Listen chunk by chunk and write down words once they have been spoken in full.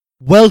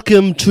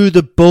Welcome to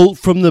the Bolt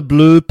from the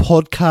Blue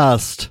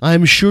podcast.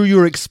 I'm sure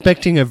you're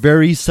expecting a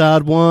very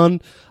sad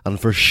one, and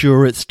for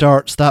sure it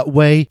starts that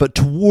way, but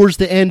towards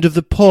the end of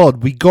the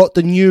pod, we got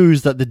the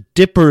news that the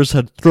Dippers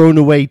had thrown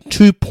away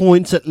 2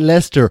 points at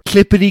Leicester,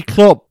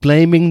 clippity-clop,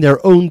 blaming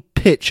their own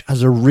pitch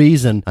as a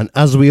reason, and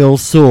as we all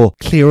saw,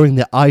 clearing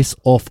the ice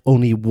off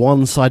only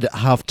one side at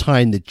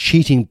half-time, the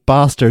cheating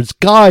bastards.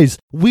 Guys,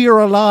 we are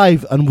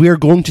alive, and we're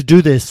going to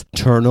do this.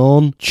 Turn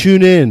on,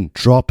 tune in,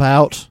 drop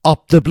out,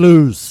 up the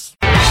Blues.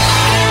 Manchester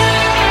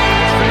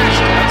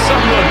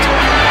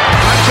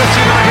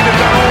United have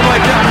done all they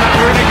can. That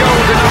really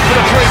goes enough for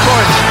the 3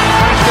 points.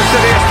 Manchester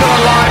City are still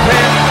alive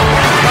here.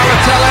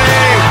 Balotelli,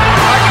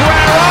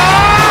 Aguero!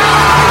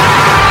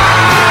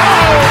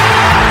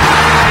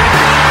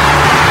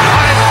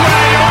 I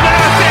swear you'll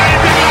never see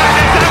anything like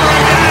this ever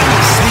again.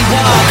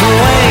 Walk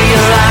away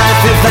your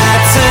life if that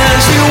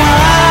turns you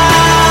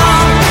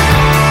on.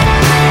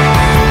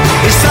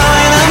 It's all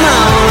in a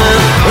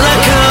moment.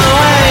 Look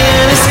away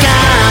and it's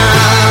gone.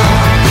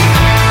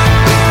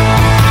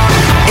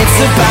 It's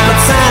about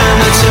time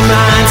that your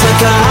mind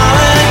took a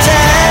holiday.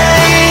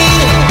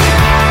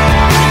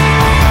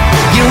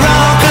 You're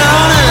all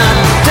grown up,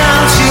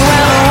 don't you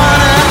ever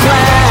wanna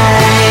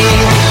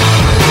play?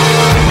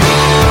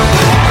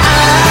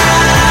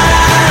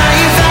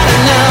 You've had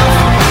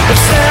enough of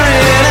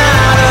staring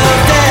out of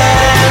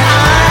dead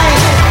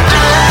eyes.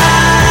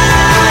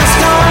 It's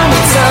gonna be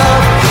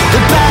tough,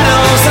 the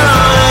battle's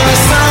on and the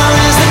song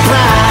is the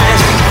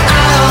prize.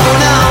 I don't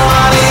know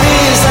what it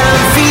is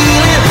I'm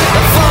feeling,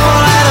 a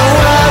four-letter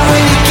word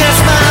really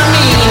gets my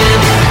meaning.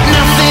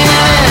 Nothing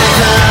ever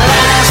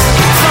lasts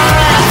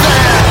forever.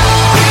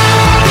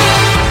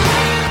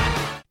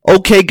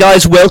 Okay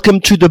guys, welcome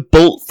to the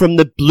Bolt from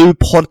the Blue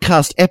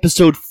podcast,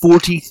 episode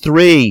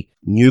 43.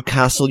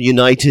 Newcastle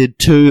United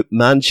 2,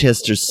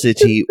 Manchester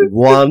City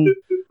 1.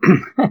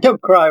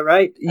 Don't cry,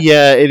 Ray.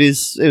 Yeah, it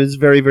was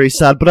very, very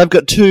sad. But I've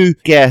got two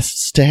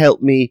guests to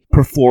help me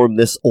perform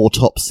this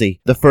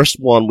autopsy. The first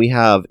one we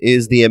have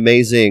is the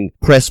amazing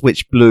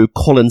Presswich Blue,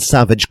 Colin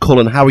Savage.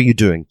 Colin, how are you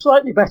doing?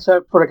 Slightly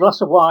better for a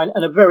glass of wine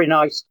and a very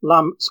nice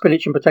lamb,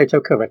 spinach and potato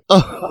curry.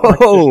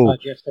 Oh,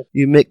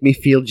 you make me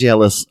feel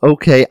jealous.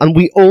 Okay, and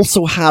we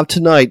also have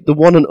tonight the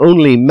one and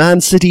only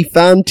Man City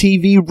Fan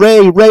TV,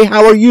 Ray. Ray,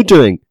 how are you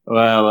doing?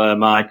 Well,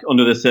 Mike,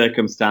 under the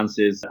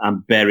circumstances,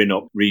 I'm bearing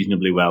up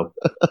reasonably well.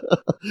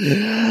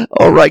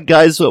 All right,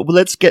 guys, so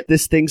let's get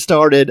this thing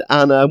started.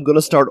 And I'm going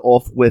to start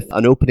off with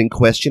an opening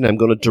question. I'm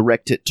going to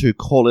direct it to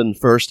Colin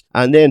first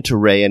and then to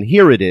Ray. And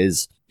here it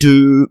is.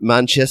 Do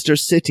Manchester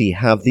City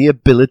have the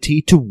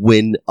ability to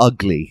win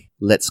ugly?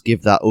 Let's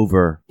give that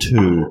over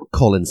to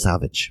Colin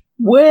Savage.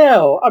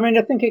 Well, I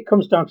think it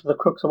comes down to the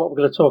crux of what we're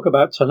going to talk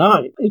about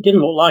tonight. It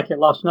didn't look like it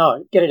last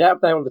night. Get it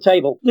out there on the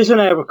table. There's an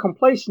air of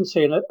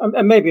complacency and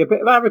maybe a bit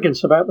of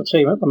arrogance about the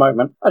team at the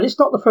moment. And it's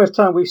not the first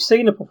time we've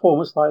seen a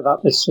performance like that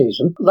this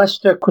season.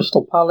 Leicester,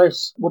 Crystal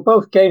Palace were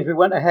both games we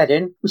went ahead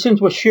in. We seem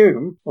to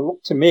assume, or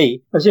look to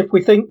me, as if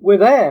we think we're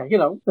there,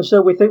 and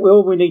so we think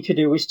all we need to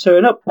do is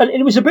turn up. And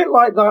it was a bit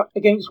like that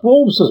against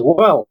Wolves as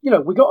well.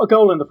 We got a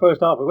goal in the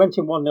first half. We went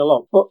in 1-0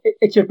 up. But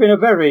it had been a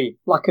very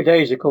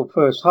lackadaisical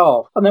first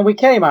half. And then we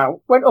came out,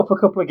 went up a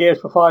couple of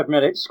gears for 5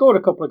 minutes, scored a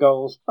couple of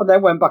goals, and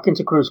then went back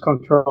into cruise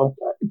control.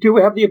 Do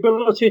we have the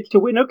ability to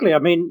win ugly?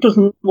 It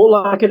doesn't look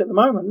like it at the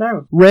moment,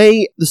 no.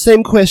 Ray, the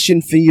same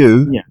question for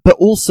you, but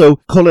also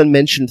Colin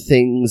mentioned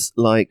things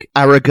like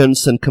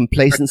arrogance and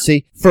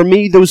complacency. For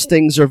me, those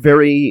things are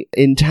very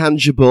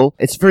intangible.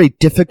 It's very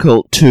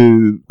difficult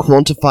to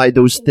quantify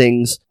those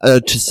things,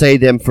 to say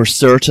them for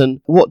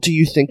certain. What do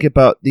you think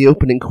about the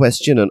opening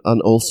question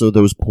and also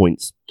those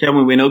points? Can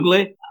we win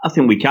ugly? I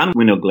think we can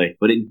win ugly,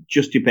 but it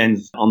just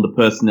depends on the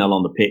personnel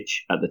on the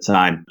pitch at the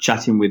time.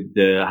 Chatting with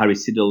Harry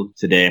Siddle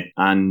today,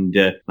 and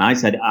I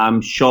said, I'm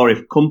sure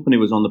if Company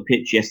was on the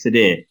pitch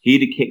yesterday,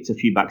 he'd have kicked a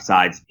few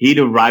backsides, he'd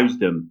have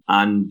roused them,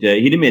 and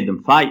he'd have made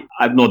them fight.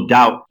 I've no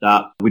doubt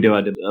that we'd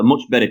have had a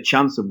much better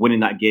chance of winning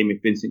that game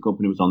if Vincent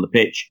Company was on the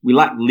pitch. We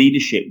lacked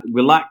leadership.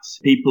 We lacked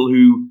people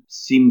who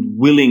seemed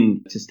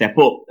willing to step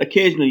up.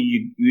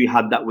 Occasionally, you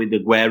had that with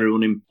Aguero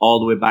running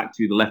all the way back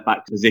to the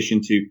left-back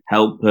position to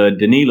help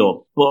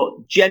Danilo.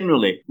 But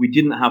generally, we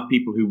didn't have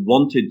people who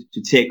wanted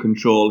to take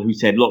control, who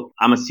said, look,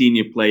 I'm a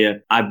senior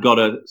player. I've got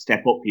to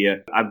step up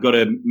here. I've got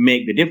to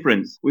make the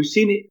difference. We've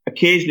seen it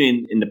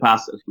occasionally in the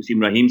past. We've seen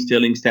Raheem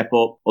Sterling step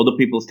up, other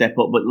people step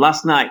up. But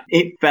last night,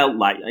 it felt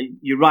like,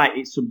 you're right,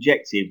 it's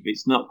subjective.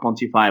 It's not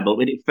quantifiable.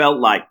 But it felt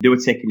like they were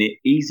taking it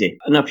easy.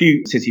 And a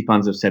few City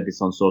fans have said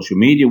this on social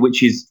media,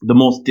 which is the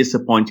most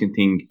disappointing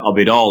thing of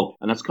it all.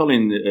 And as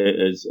Colin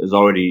has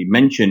already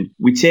mentioned,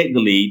 we take the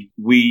lead.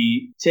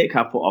 We take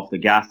our foot off the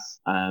gas.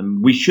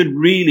 We should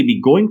really be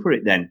going for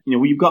it then.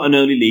 We've got an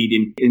early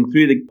lead in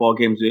 3 of the 4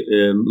 games,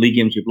 league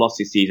games we've lost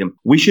this season.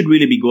 We should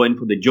really be going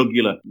for the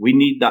jugular. We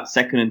need that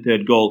second and and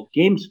third goal,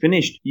 game's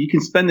finished. You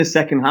can spend the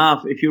second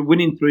half, if you're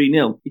winning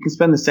 3-0, you can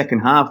spend the second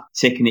half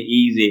taking it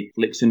easy,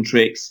 flicks and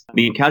tricks,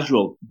 being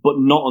casual, but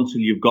not until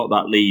you've got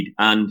that lead.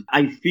 And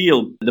I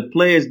feel the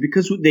players,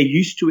 because they're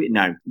used to it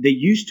now, they're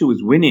used to us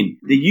winning.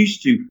 They're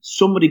used to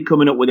somebody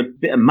coming up with a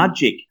bit of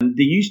magic. And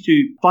they're used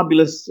to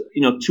fabulous,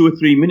 2 or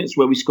 3 minutes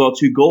where we score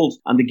 2 goals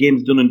and the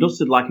game's done and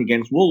dusted like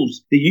against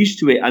Wolves. They're used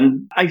to it.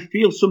 And I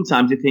feel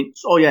sometimes they think,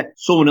 oh yeah,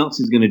 someone else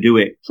is going to do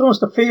it. It's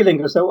almost a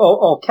feeling as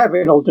though,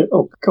 Kevin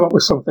will come up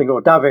with something,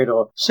 or David,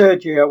 or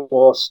Sergio,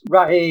 or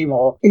Raheem,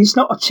 or it's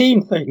not a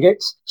team thing.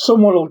 It's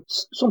something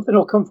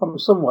will come from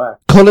somewhere.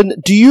 Colin,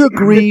 do you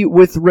agree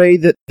with Ray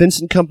that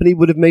Vincent Kompany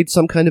would have made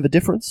some kind of a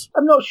difference?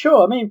 I'm not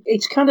sure. I mean,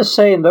 it's kind of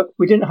saying that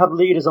we didn't have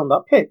leaders on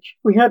that pitch.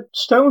 We had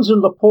Stones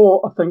and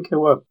Laporte, I think,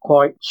 who were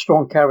quite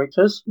strong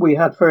characters. We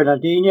had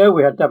Fernandinho.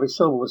 We had David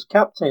Silva was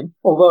captain,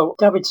 although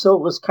David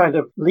Silva's kind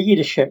of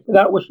leadership,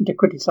 without wishing to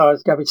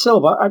criticise David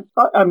Silva,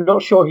 I'm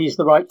not sure he's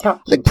the right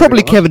captain.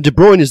 Probably Kevin De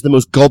Bruyne is the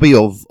most gobby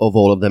of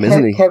all of them,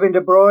 isn't he? Kevin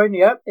De Bruyne,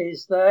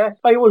 is there.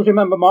 I always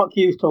remember Mark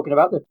Hughes talking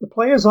about the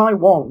players I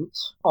want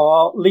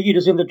are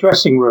leaders in the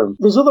dressing room.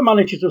 There's other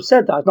managers who've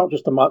said that. It's not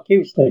just a Mark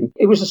Hughes thing.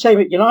 It was the same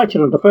at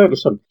United under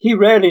Ferguson. He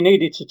rarely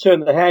needed to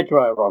turn the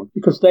hairdryer on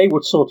because they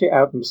would sort it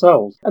out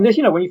themselves. And there's,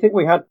 when you think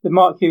with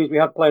Mark Hughes, we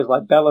had players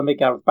like Bellamy,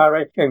 Gareth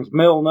Barrett, James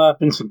Milner,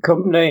 Vincent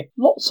Kompany,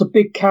 lots of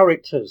big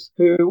characters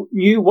who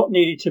knew what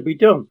needed to be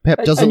done.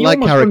 Pep doesn't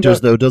like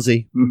characters, though, does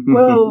he?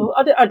 Well,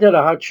 I don't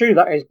know how true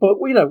that is, but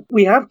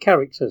we have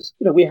characters.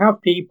 We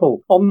have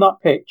people on that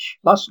pitch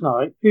last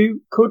night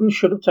who could and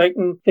should have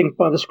taken things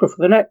by the scruff of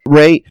the neck.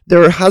 Ray,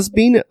 there has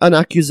been an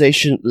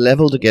accusation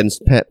levelled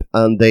against Pep,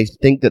 and they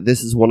think that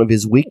this is one of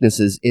his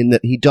weaknesses in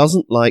that he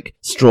doesn't like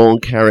strong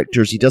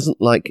characters. He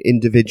doesn't like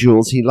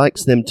individuals. He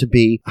likes them to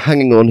be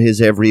hanging on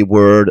his every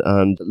word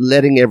and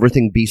letting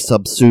everything be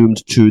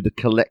subsumed to the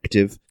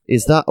collective.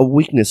 Is that a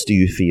weakness, do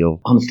you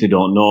feel? Honestly,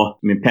 don't know. I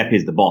mean, Pep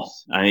is the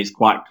boss, and it's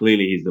quite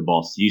clearly he's the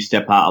boss. You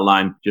step out of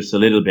line just a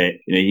little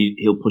bit,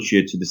 he'll push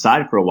you to the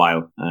side for a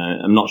while.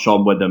 I'm not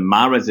sure whether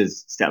Mahrez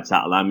has stepped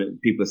out of line.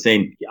 People are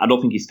saying, I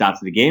don't think he started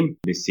the game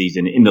this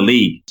season in the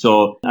league.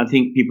 So I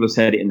think people have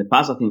said it in the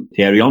past. I think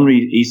Thierry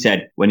Henry, he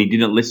said when he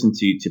didn't listen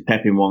to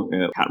Pep in one,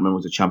 I can't remember, it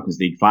was a Champions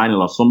League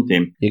final or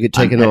something. He got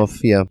taken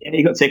off, yeah. Yeah,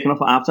 he got taken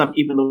off at half-time,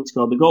 even though he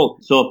scored the goal.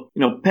 So,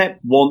 Pep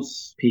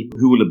wants people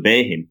who will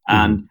obey him.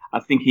 And I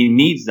think he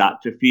needs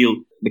that to feel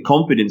the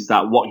confidence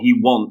that what he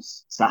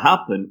wants to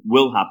happen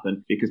will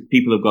happen, because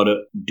people have got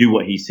to do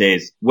what he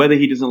says. Whether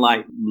he doesn't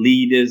like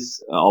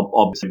leaders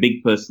or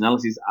big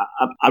personalities,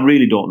 I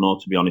really don't know,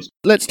 to be honest.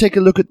 Let's take a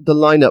look at the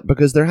lineup,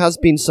 because there has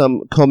been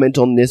some comment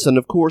on this, and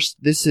of course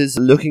this is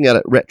looking at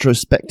it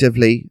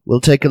retrospectively. We'll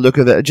take a look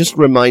at it, just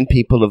remind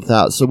people of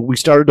that. So we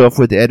started off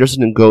with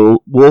Ederson in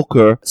goal,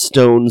 Walker,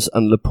 Stones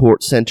and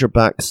Laporte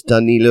centre-backs,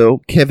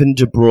 Danilo, Kevin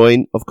De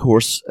Bruyne, of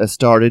course,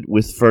 started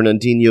with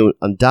Fernandinho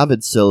and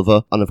David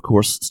Silva, and of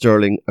course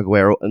Sterling,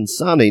 Aguero and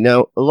Sané.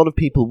 Now, a lot of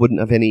people wouldn't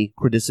have any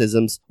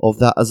criticisms of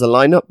that as a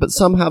lineup, but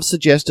some have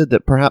suggested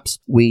that perhaps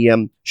we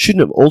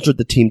shouldn't have altered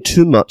the team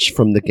too much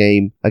from the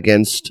game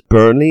against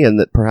Burnley, and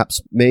that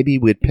perhaps maybe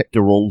we'd picked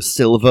the wrong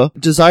Silva.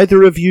 Does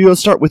either of you, I'll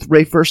start with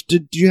Ray first,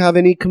 do you have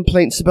any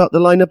complaints about the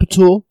lineup at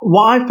all?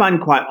 What I find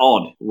quite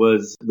odd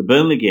was the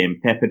Burnley game,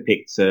 Pep had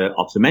picked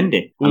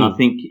Otamendi, and I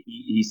think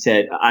he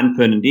said, and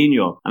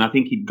Fernandinho, and I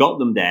think he'd got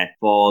them there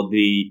for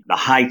the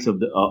height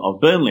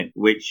of Burnley,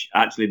 which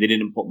actually they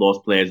didn't put those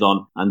players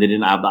on, and they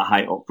didn't have that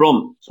height up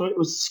front. So it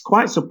was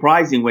quite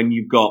surprising when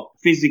you've got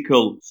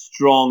physical,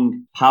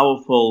 strong,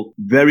 powerful,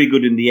 very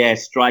good in the air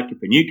striker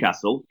for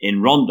Newcastle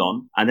in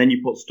Rondon, and then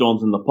you put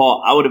Stones in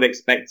Laporte. I would have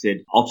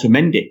expected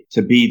Otamendi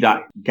to be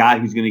that guy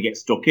who's going to get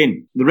stuck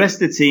in. The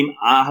rest of the team,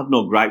 I have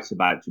no gripes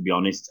about, to be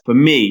honest. For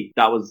me,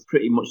 that was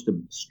pretty much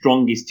the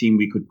strongest team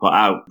we could put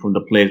out from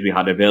the players we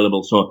had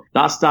available. So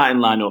that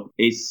starting lineup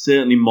is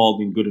certainly more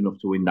than good enough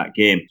to win that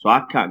game. So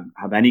I can't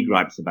have any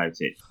gripes about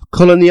it.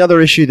 Colin, the other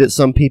issue that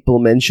some people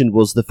mentioned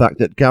was the fact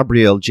that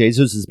Gabriel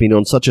Jesus has been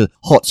on such a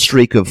hot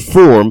streak of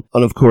form,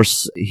 and of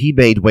course he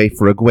made way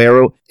for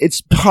Aguero.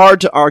 It's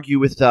hard to argue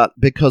with that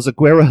because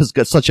Aguero has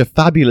got such a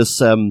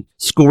fabulous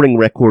scoring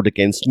record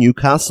against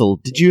Newcastle.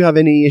 Did you have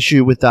any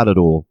issue with that at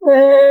all?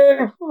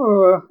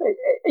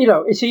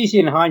 It's easy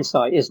in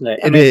hindsight, isn't it?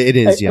 It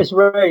is, yeah. As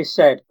Ray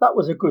said, that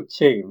was a good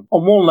team.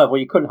 On one level,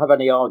 you couldn't have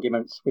any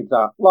arguments with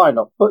that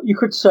lineup. But you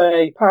could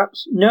say,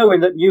 perhaps knowing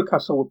that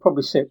Newcastle would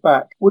probably sit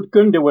back, would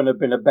Gundogan have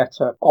been a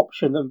better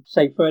option than,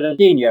 say,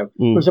 Fernandinho,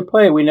 who's a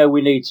player we know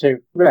we need to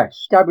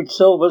rest? David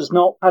Silva's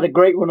not had a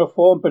great run of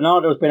form.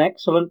 Bernardo's been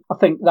excellent. I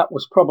think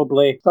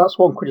that's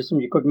one criticism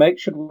you could make.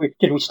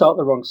 Did we start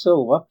the wrong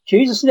Silva?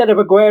 Jesus instead of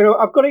Aguero,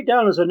 I've got it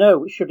down as a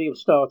no. Should he have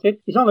started?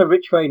 He's on a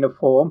rich vein of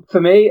form.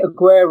 For me,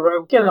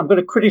 Aguero, again, I'm going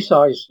to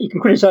criticise, you can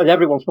criticise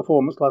everyone's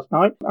performance last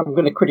night. I'm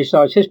going to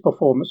criticise his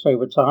performance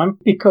over time,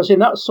 because in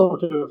that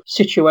sort of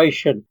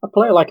situation, a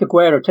player like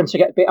Aguero tends to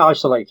get a bit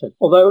isolated.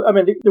 Although, I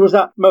mean, there was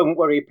that moment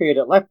where he appeared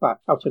at left back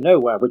out of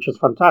nowhere, which was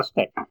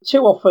fantastic.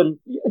 Too often,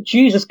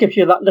 Jesus gives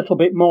you that little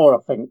bit more,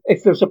 I think.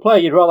 If there's a player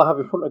you'd rather have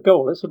in front of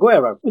goal, it's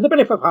Aguero. With the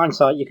benefit of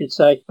hindsight, you could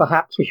say,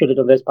 perhaps we should have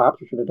done this, perhaps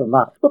we should have done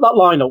that. But that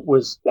lineup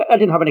was, I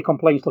didn't have any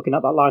complaints looking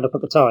at that lineup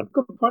at the time.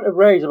 Good point of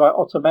raise about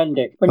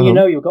Otamendi. When you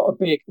know you've got a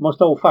big,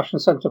 most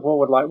old-fashioned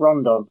centre-forward like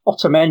Rondon,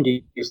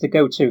 Otamendi is the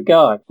go-to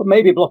guy. But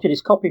maybe blotted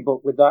his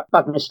copybook with that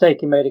bad mistake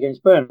he made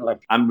against Burnley.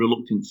 I'm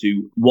reluctant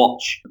to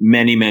watch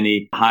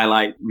many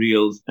highlight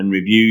reels and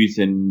reviews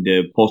and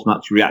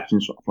post-match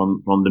reactions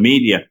from the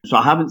media. So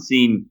I haven't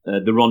seen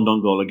the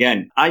Rondon goal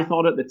again. I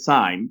thought at the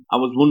time, I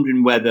was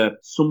wondering whether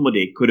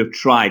somebody could have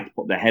tried to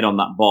put their head on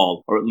that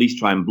ball or at least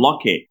try and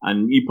block it.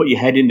 And you put your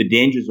head in the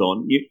danger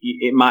zone,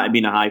 it might have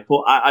been a high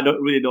foot. I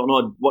don't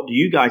know. What do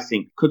you guys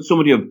think? Could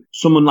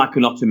someone like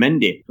an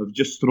Otamendi have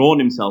just thrown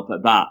himself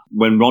at that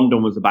when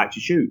Rondon was about to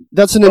shoot?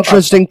 That's an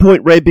interesting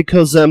point, Ray,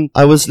 because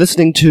I was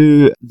listening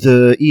to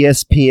the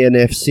ESPN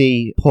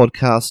FC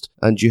podcast,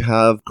 and you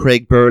have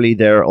Craig Burley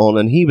there on,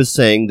 and he was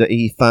saying that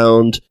he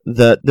found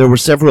that there were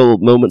several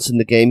moments in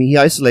the game. He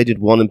isolated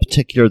one in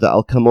particular that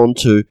I'll come on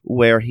to,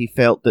 where he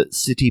felt that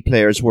City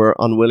players were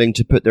unwilling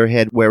to put their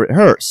head where it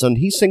hurts. And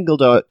he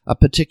singled out a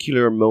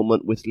particular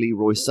moment with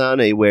Leroy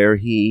Sané where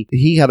he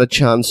had a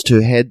chance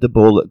to head the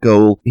ball at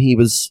goal. He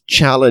was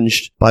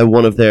challenged by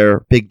one of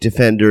their big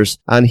defenders,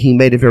 and he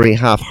made a very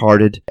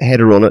half-hearted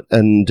header on it.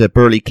 And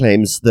Burley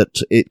claims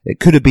that it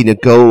could have been a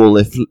goal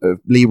if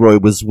Leroy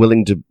was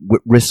willing to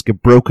risk a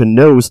broken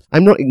nose.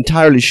 I'm not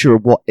entirely sure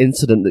what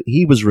incident that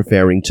he was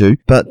referring to,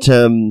 but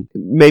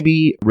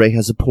maybe Ray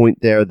has a point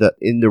there that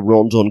in the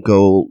Rondon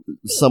goal,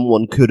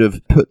 someone could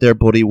have put their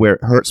body where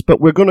it hurts,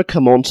 but we're going to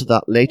come on to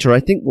that later. I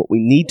think what we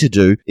need to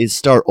do is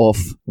start off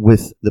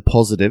with the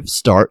positive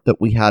start that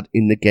we had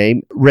in the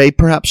game. Ray,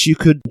 perhaps you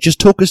could just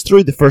talk us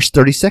through the first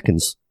 30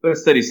 seconds.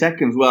 First 30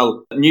 seconds,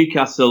 well,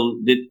 Newcastle,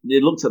 they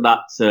looked at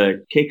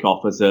that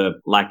kick-off as a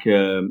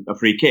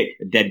free kick,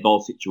 a dead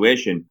ball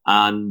situation.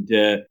 And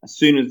as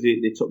soon as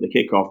they took the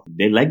kick-off,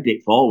 they legged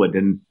it forward.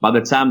 And by the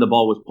time the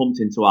ball was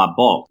pumped into our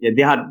box,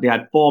 they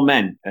had four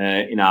men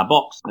in our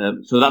box.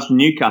 So that's when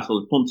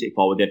Newcastle pumped it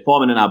forward. They had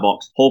four men in our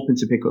box, hoping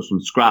to pick up some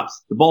scraps.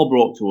 The ball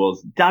broke to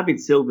us. David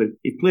Silva,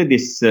 he played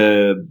this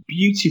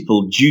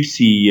beautiful,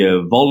 juicy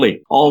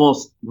volley,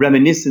 almost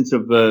reminiscent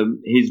of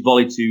his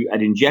volley to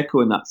Edin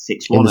Dzeko in that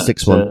 6-1. In the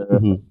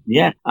 6-1.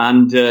 Yeah,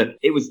 and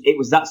it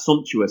was that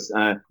sumptuous.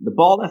 The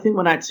ball, I think,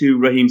 went out to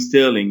Raheem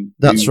Sterling.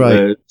 That's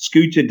right.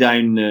 Scooted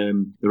down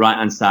the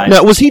right-hand side.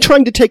 Now, was he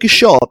trying to take a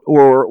shot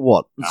or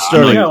what?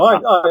 Sterling? No,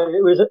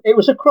 it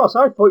was a cross.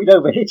 I thought he'd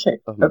overhit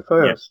it at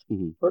first.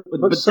 Yeah.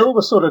 But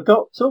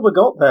Silva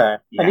got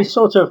there. Yeah. And he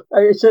sort of,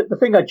 it's the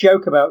thing I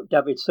joke about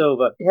David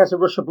Silva, he has a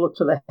rush of blood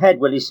to the head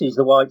when he sees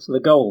the whites of the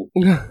goal.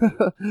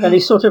 And he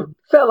sort of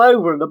fell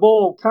over and the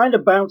ball kind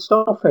of bounced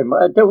off him.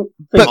 I don't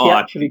think he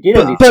actually did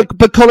anything.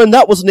 But Colin,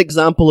 that was an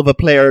example of a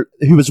player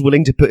who was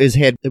willing to put his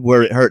head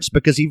where it hurts,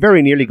 because he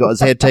very nearly got his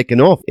head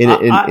taken off in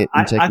taking that.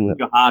 I think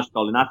you're harsh,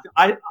 Colin.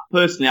 I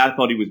personally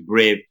thought he was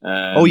brave.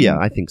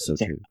 I think so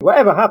too.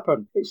 Whatever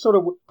happened, it sort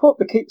of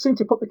seemed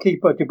to put the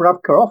keeper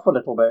Dubravka off a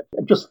little bit.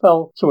 It just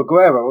fell to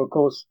Aguero, of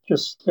course. He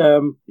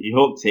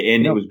hooked it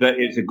in. It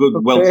was a good,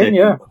 well taken.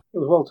 Yeah. It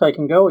was well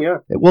taken goal, yeah.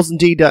 It was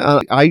indeed.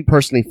 I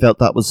personally felt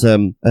that was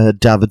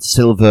David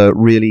Silva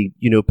really,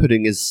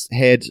 putting his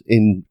head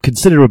in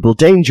considerable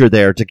danger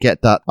there to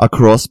get that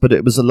across, but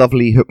it was a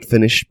lovely hooked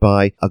finish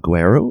by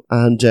Aguero,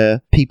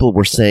 and people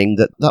were saying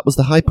that was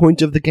the high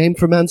point of the game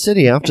for Man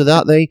City. After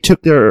that, they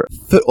took their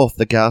foot off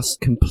the gas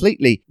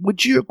completely.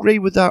 Would you agree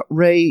with that,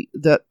 Ray,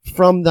 that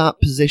from that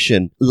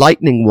position,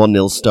 lightning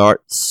 1-0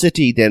 start,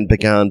 City then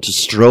began to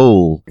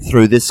stroll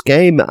through this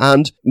game?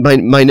 And my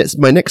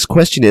next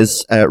question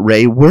is,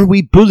 Ray, were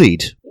we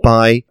bullied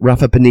by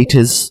Rafa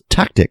Benitez's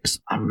tactics?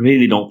 I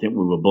really don't think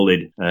we were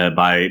bullied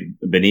by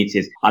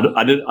Benitez. I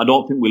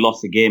don't think we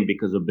lost the game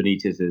because of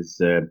Benitez's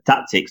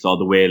tactics or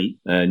the way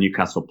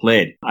Newcastle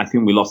played. I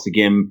think we lost the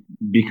game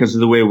because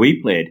of the way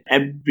we played.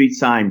 Every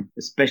time,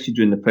 especially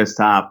during the first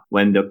half,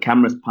 when the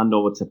cameras panned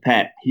over to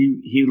Pep,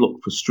 he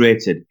looked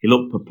frustrated. He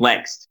looked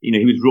perplexed.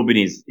 He was rubbing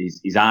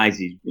his eyes.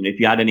 If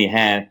he had any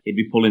hair, he'd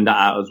be pulling that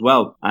out as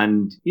well.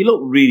 And he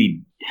looked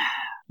really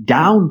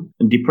down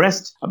and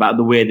depressed about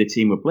the way the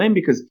team were playing,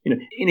 because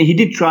he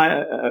did try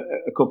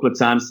a couple of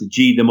times to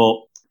G them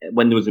up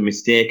when there was a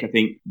mistake. I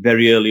think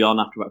very early on,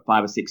 after about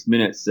 5 or 6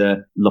 minutes,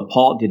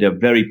 Laporte did a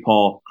very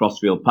poor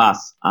crossfield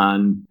pass,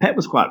 and Pep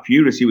was quite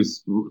furious. He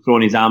was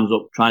throwing his arms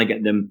up, trying to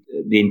get them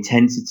the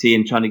intensity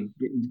and trying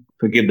to,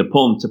 forgive the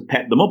pun, to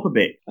pep them up a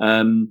bit.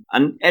 And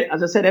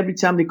as I said, every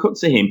time they cut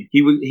to him,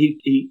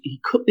 he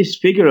cut this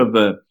figure of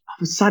a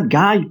sad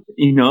guy,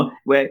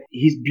 where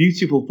his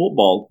beautiful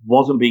football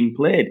wasn't being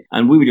played.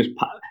 And we were just,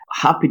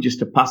 happy just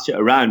to pass it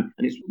around.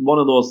 And it's one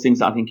of those things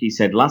that I think he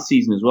said last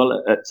season as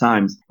well at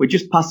times. We're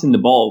just passing the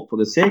ball for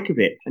the sake of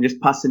it and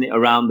just passing it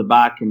around the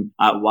back and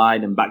out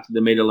wide and back to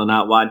the middle and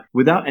out wide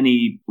without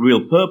any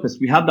real purpose.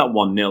 We had that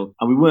 1-0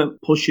 and we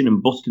weren't pushing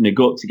and busting a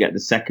gut to get the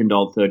second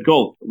or third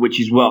goal, which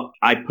is what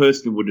I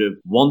personally would have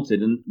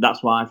wanted. And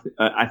that's why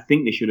I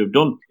think they should have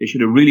done. They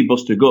should have really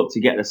busted a gut to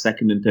get the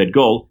second and third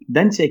goal,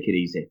 then take it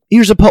easy.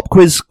 Here's a pop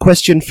quiz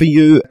question for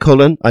you,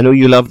 Colin. I know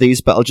you love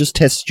these, but I'll just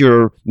test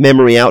your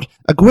memory out.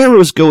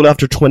 Aguero's goal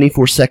after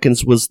 24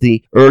 seconds was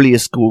the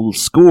earliest goal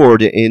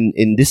scored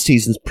in this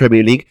season's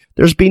Premier League.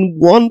 There's been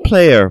one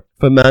player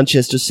for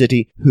Manchester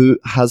City who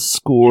has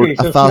scored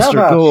a faster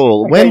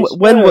goal. When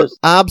was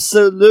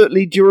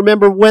absolutely? Do you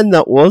remember when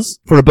that was?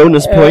 For a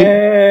bonus point.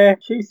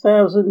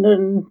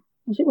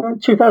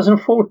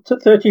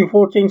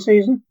 2013-14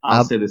 season?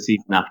 I'll say the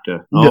season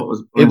after.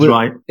 It was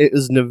right. It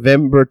was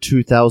November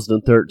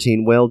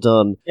 2013. Well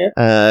done,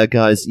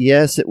 guys.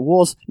 Yes, it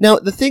was. Now,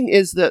 the thing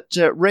is that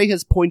Ray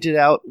has pointed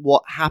out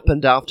what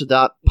happened after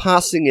that,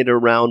 passing it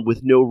around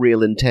with no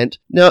real intent.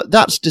 Now,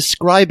 that's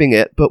describing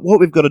it, but what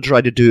we've got to try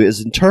to do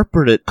is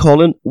interpret it.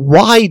 Colin,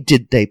 why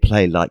did they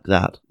play like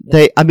that?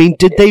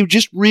 Did they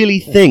just really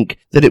think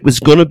that it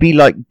was going to be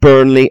like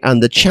Burnley and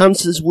the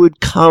chances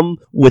would come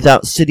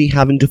without City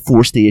having to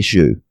force the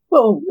issue?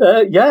 Well,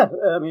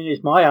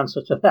 is my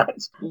answer to that.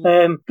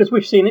 Because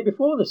we've seen it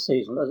before this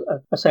season.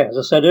 As I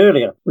said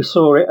earlier, we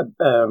saw it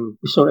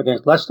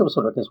against Leicester, we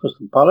saw it against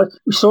Crystal Palace,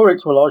 we saw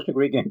it to a large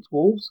degree against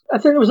Wolves. I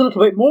think there was a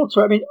little bit more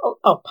to it. I mean,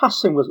 our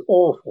passing was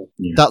awful.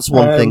 Yeah. That's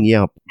one thing,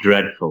 yeah.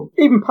 Dreadful.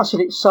 Even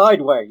passing it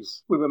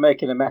sideways, we were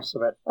making a mess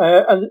of it.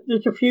 And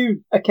there's a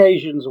few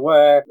occasions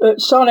where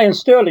Sane and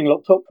Sterling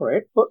looked up for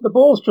it, but the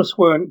balls just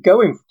weren't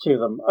going to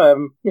them.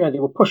 They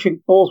were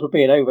pushing, balls were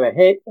being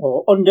overhit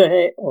or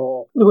underhit,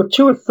 or there were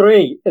 2 or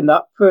 3 in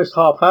that first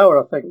half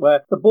hour, I think,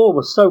 where the ball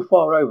was so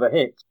far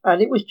overhit.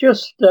 And it was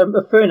just,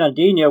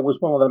 Fernandinho was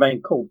one of the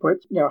main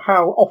culprits.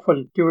 How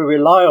often do we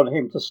rely on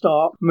him to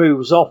start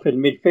moves off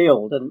in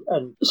midfield?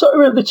 And so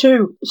the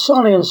two,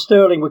 Sane and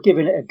Sterling, were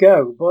giving it a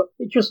go, but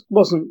it just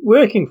wasn't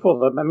working for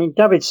them. I mean,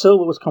 David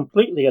Silva was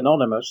completely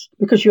anonymous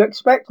because you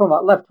expect on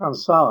that left-hand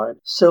side,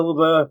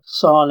 Silva,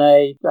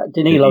 Sane,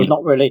 Danilo's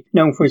not really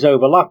known for his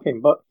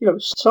overlapping, but,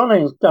 Sane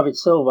and David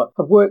Silva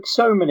have worked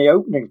so many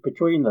openings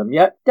between them,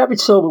 yet David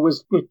Silva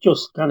was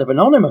just kind of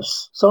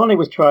anonymous. Sane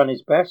was trying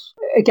his best.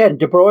 Again,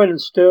 De Bruyne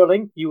and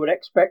Sterling, you would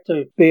expect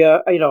to be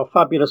a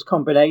fabulous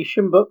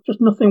combination, but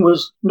just nothing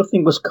was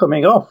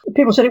coming off.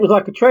 People said it was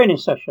like a training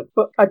session,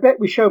 but I bet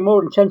we showed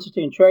more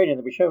intensity in training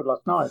than we showed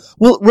last night.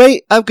 Well,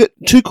 Ray, I've got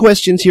 2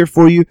 questions here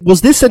for you.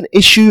 Was this an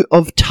issue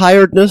of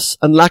tiredness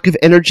and lack of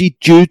energy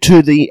due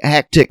to the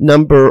hectic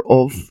number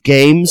of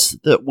games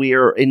that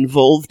we're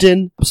involved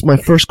in? That's my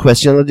first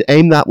question. I'll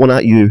aim that one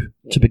at you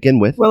to begin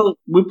with. Well,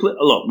 we played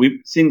a lot.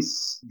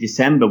 Since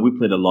December, we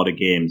played a lot of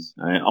games.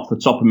 Off the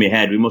top of my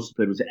head, we must have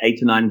played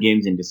 8 or 9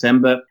 games in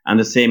December and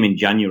the same in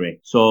January.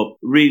 So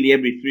really,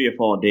 every 3 or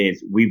 4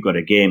 days, we've got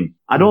a game.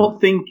 I don't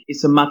think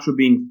it's a matter of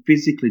being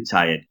physically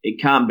tired. It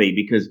can't be,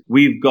 because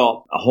we've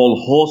got a whole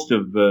host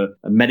of a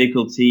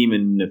medical team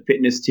and a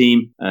fitness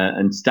team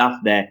and staff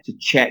there to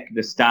check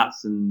the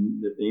stats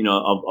and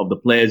of the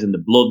players and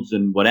the bloods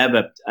and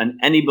whatever. And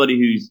anybody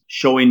who's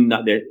showing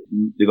that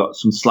they've got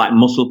some slight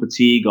muscle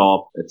fatigue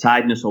or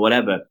tiredness or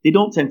whatever, they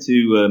don't tend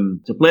to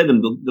play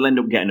them. They'll end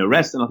up getting a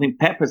rest. And I think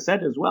Pep has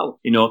said as well,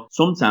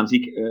 sometimes I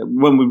think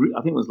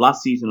it was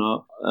last season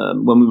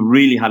when we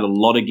really had a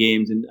lot of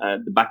games in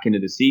the back end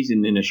of the season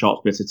in a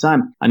short space of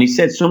time. And he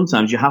said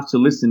sometimes you have to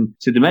listen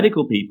to the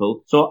medical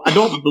people. So I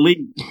don't believe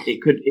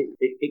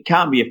it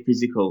can't be a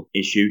physical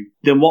issue.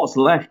 Then what's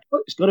left?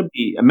 It's got to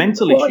be a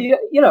mental issue.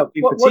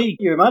 What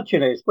you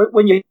imagine is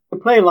when you're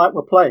playing like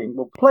we're playing,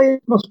 players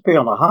must be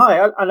on a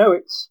high. I know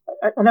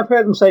and I've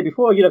heard them say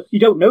before, you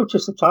don't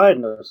notice the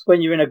tiredness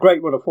when you're in a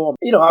great run of form.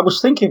 I was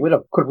thinking,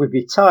 could we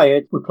be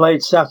tired? We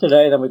played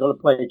Saturday, then we've got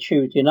to play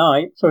Tuesday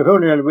night. So we've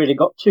only really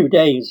got 2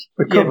 days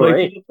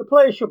recovery. Yeah, the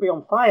players should be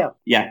on fire.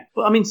 Yeah.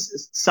 But I mean,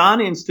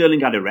 Sane and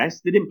Sterling had a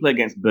rest. They didn't play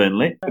against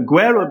Burnley.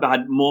 Aguero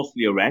had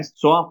mostly a rest.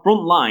 So our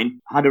front line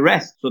had a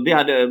rest. So they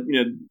had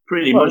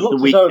pretty much the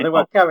week. So they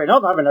were carrying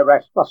on having a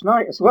rest last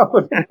night as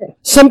well.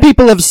 Some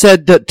people have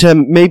said that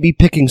maybe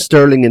picking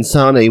Sterling and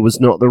Sane was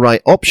not the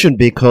right option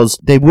because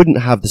they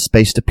wouldn't have the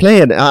space to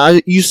play.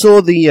 And you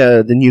saw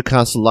the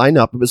Newcastle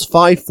lineup. It was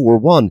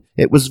 5-4-1.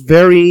 It was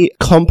very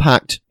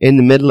compact in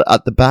the middle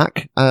at the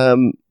back.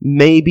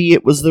 Maybe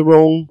it was the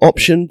wrong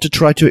option to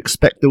try to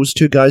expect those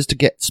 2 guys to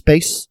get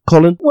space.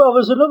 Colin? Well,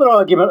 there's another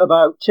argument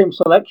about team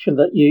selection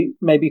that you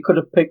maybe could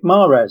have picked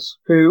Mahrez,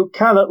 who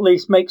can at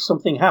least make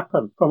something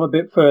happen from a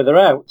bit further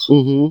out.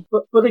 Mm-hmm.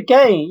 But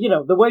again,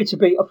 the way to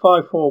beat a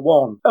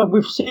 5-4-1, and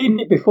we've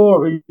seen it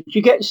before,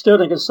 you get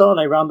Sterling and Sane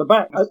around the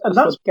back, and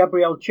that's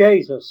Gabriel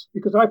Jesus,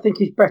 because I think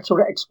he's better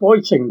at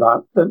exploiting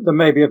that than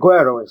maybe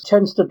Aguero is.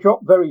 Tends to drop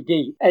very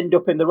deep, end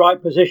up in the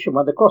right position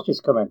when the crosses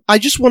come in. I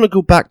just want to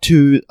go back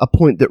to a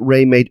point that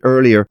Ray made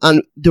earlier.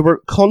 And there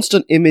were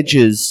constant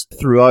images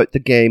throughout the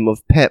game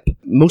of Pep,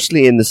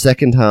 mostly in the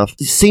second half.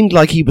 It seemed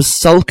like he was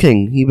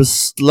sulking. He was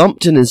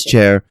slumped in his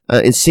chair.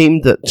 It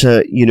seemed that,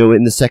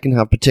 in the second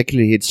half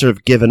particularly, he'd sort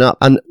of given up.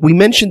 And we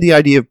mentioned the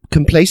idea of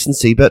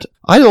complacency, but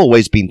I'd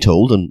always been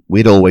told, and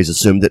we'd always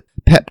assumed, that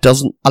Pep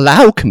doesn't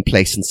allow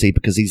complacency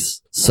because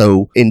he's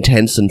so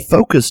intense and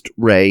focused.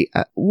 Ray,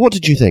 what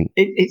did you think?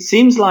 It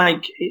seems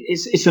like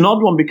it's an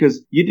odd one,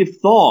 because you'd have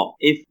thought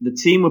if the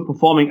team were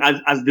performing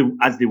as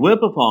they were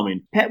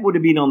performing, Pep would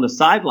have been on the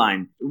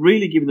sideline,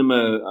 really giving them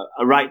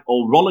a right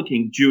old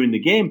rollicking during the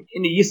game.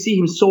 And you see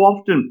him so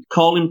often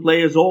calling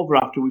players over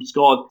after we've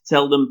scored,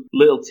 tell them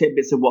little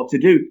tidbits of what to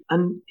do.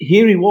 And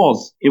here he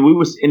was. We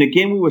were in a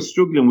game we were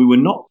struggling. We were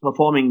not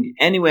performing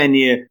anywhere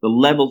near the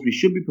levels we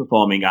should be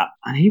performing at,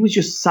 and he was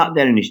just sat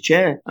there in his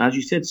chair, as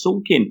you said,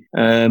 sulking.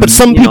 But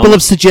some people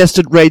have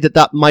suggested, Ray,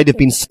 that might have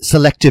been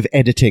selective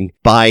editing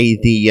by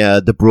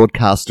the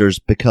broadcasters,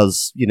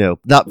 because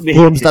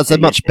that's a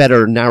much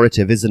better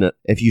narrative, isn't it?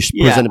 If you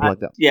present it like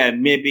that. Yeah,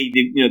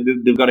 maybe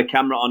they've got a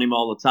camera on him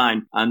all the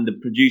time, and the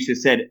producer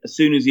said as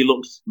soon as he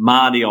looks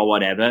mardy or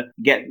whatever,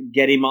 get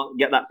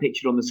that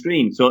picture on the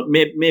screen. So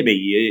maybe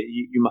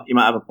you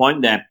might have a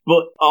point there.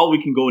 But all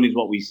we can go on is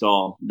what we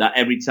saw. That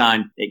every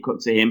time it cut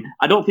to him,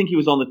 I don't think he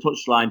was on the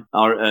touchline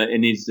or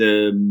in his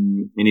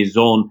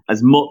zone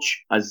as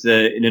much as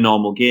in a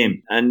normal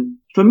game. And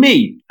for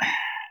me,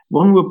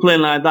 when we were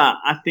playing like that,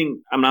 I think,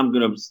 I'm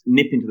going to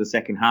nip into the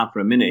second half for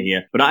a minute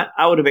here, but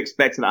I would have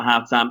expected at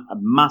halftime a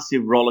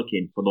massive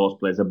rollicking for those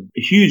players, a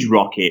huge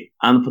rocket,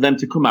 and for them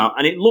to come out.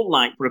 And it looked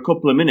like for a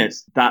couple of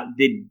minutes that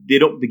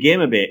they'd up the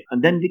game a bit,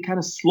 and then they kind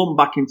of slumped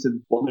back into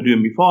what they're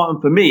doing before.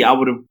 And for me, I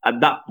would have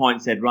at that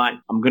point said, right,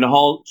 I'm going to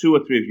haul 2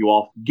 or 3 of you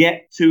off,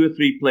 get 2 or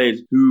 3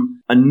 players who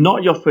are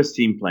not your first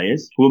team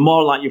players, who are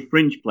more like your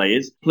fringe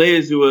players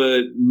who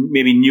are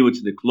maybe newer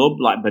to the club,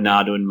 like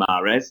Bernardo and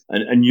Mahrez,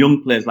 and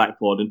young players like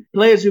Foden.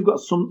 Players who've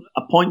got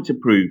a point to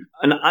prove.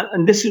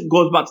 And this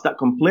goes back to that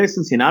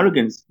complacency and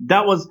arrogance.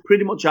 That was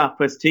pretty much our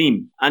first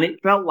team. And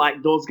it felt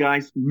like those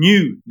guys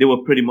knew they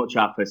were pretty much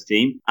our first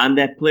team and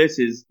their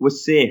places were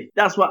safe.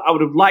 That's what I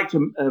would have liked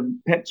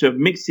Pep to have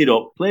mixed it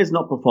up. Players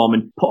not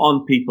performing, put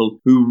on people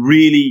who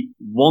really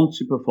want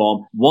to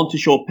perform, want to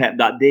show Pep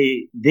that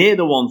they're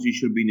the ones who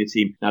should be in the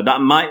team. Now,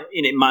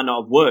 it might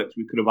not have worked.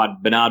 We could have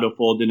had Bernardo,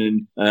 Foden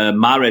and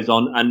Mahrez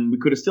on, and we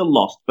could have still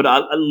lost. But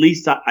at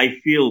least I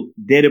feel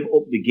they'd have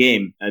upped the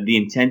game, the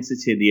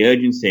intensity, the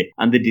urgency,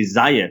 and the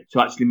desire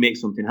to actually make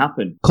something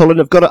happen. Colin,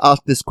 I've got to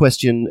ask this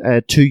question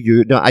to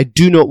you. Now, I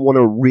do not want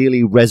to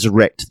really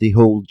resurrect the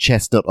whole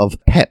chestnut of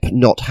Pep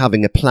not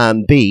having a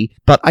plan B,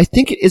 but I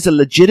think it is a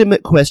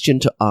legitimate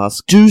question to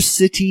ask. Do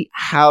City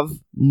have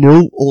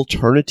no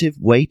alternative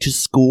way to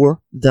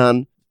score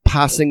than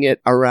passing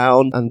it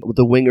around and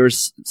the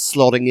wingers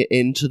slotting it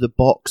into the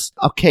box?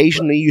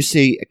 Occasionally you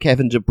see a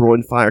Kevin De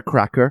Bruyne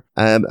firecracker.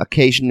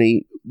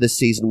 Occasionally this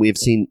season we have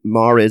seen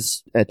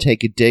Mahrez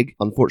take a dig.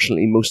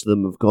 Unfortunately, most of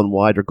them have gone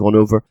wide or gone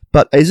over.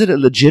 But is it a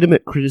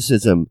legitimate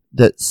criticism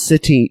that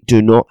City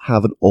do not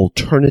have an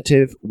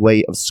alternative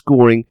way of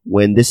scoring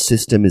when this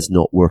system is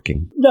not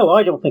working? No,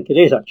 I don't think it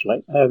is,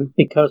 actually.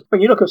 Because when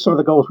you look at some of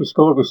the goals we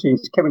scored, we've seen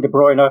Kevin De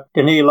Bruyne,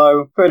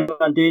 Danilo,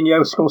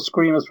 Fernandinho score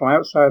screamers from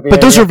outside the But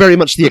area. those are very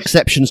much the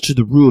exceptions to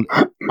the rule,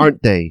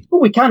 aren't they?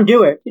 But we can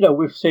do it.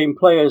 We've seen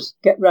players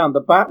get round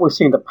the back. We've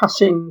seen the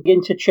passing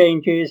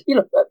interchanges.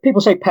 People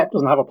say Pep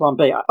doesn't have a plan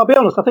B. I'll be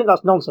honest, I think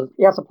that's nonsense.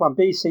 He has a plan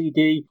B, C,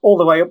 D, all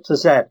the way up to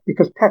Z,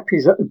 because Pep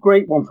is a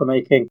great one for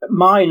making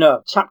minor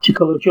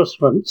tactical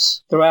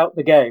adjustments throughout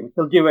the game.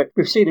 He'll do it.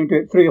 We've seen him do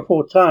it 3 or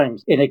 4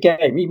 times in a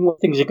game, even when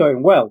things are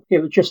going well.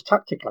 He'll adjust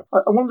tactically.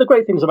 And one of the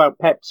great things about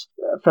Pep's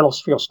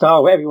philosophy or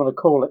style, whatever you want to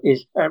call it,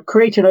 is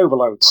creating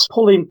overloads,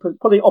 pulling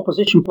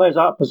opposition players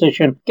out of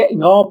position,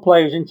 getting our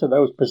players into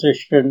those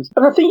positions.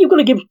 And I think you've got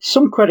to give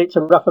some credit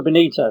to Rafa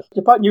Benitez.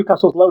 Despite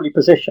Newcastle's lowly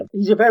position,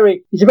 he's a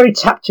very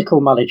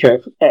tactical manager.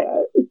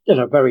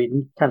 Very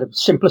kind of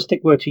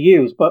simplistic word to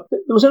use, but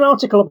there was an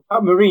article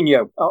about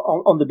Mourinho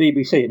on the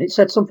BBC, and it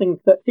said something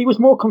that he was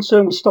more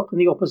concerned with stopping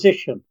the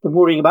opposition than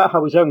worrying about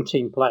how his own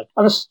team play.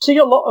 And I see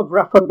a lot of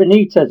Rafa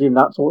Benitez in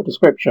that sort of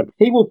description.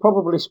 He will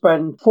probably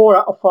spend 4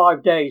 out of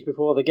 5 days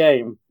before the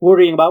game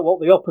worrying about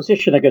what the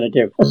opposition are going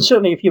to do. And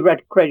certainly if you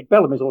read Craig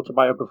Bellamy's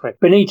autobiography,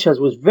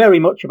 Benitez was very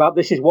much about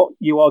this is what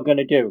you are going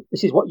to do.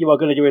 This is what you are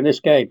going to do in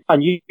this game.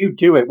 And you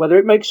do it. Whether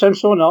it makes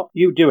sense or not,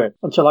 you do it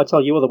until I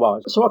tell you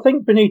otherwise. So I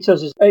think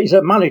Benitez is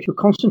a manager who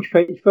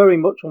concentrates very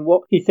much on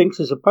what he thinks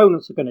his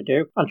opponents are going to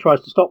do and tries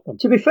to stop them.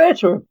 To be fair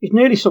to him, he's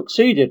nearly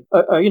succeeded,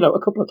 a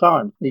couple of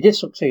times. He did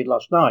succeed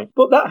last night.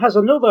 But that has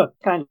another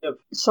kind of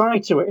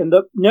side to it, in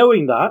that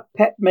knowing that,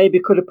 Pep maybe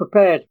could have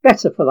prepared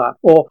better for that.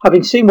 Or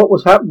having seen what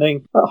was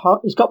happening,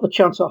 he's got the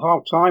chance at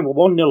half-time. We're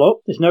 1-0 up.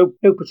 There's no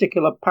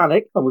particular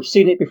panic. And we've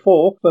seen it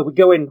before, where we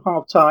go in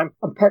half-time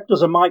and Pep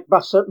does a Mike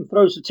Bassett and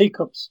throws the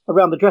teacups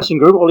around the dressing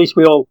room, or at least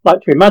we all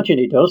like to imagine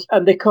he does.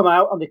 And they come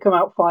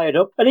out fired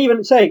up. And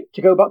even say,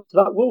 to go back to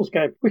that Wolves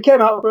game, we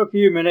came out for a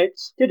few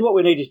minutes, did what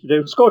we needed to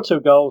do, scored 2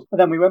 goals, and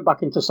then we went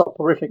back into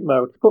soporific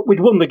mode. But we'd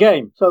won the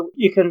game, so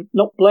you can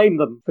not blame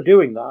them for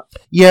doing that.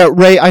 Yeah,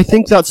 Ray, I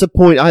think that's a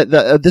point.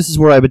 This is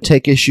where I would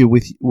take issue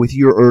with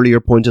your earlier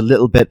point a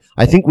little bit.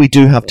 I think we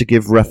do have to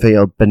give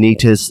Rafael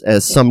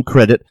Benitez some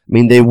credit. I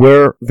mean, they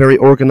were very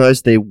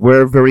organised, they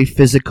were very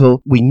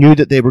physical. We knew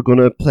that they were going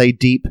to play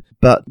deep,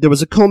 but there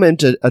was a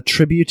comment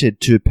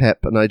attributed to Pep,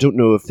 and I don't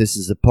know if this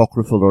is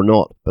apocryphal or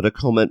not, but a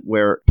comment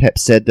where Pep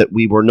said that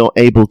we were not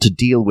able to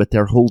deal with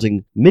their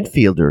holding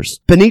midfielders.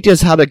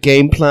 Benitez had a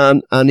game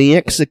plan, and he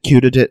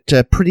executed it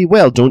pretty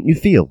well, don't you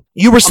feel?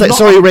 You were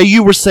sorry, Ray.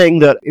 You were saying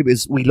that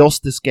we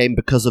lost this game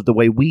because of the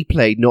way we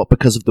played, not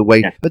because of the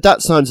way. Yeah. But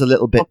that sounds a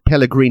little bit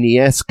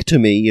Pellegrini-esque to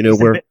me. You know,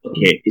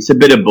 it's a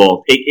bit of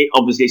both.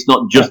 Obviously, it's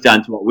not just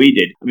down to what we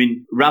did. I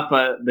mean,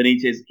 Rafa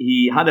Benitez,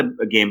 he had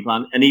a game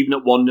plan, and even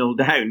at 1-0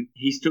 down,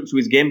 he stuck to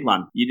his game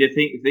plan. You did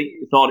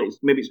thought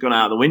maybe it's gone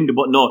out of the window,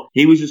 but no,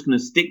 he was just going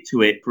to stick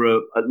to it for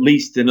at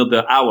least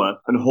another hour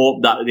and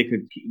hope that they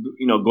could,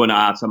 go into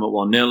half time at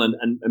 1-0,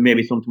 and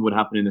maybe something would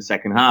happen in the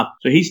second half.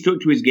 So he stuck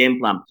to his game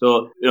plan.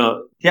 So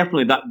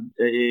definitely that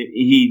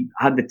he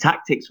had the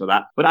tactics for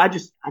that, but I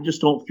just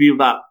don't feel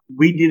that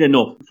we did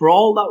enough for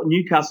all that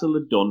Newcastle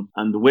had done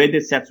and the way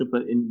they set up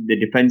in the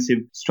defensive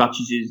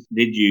strategies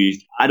they'd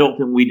used. I don't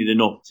think we did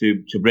enough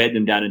to break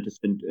them down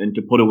and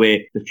to put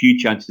away the few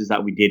chances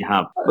that we did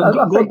have.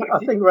 I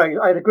think Ray,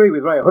 I'd agree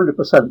with Ray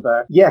 100%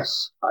 there.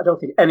 Yes, I don't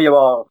think any of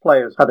our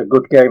players had a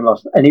good game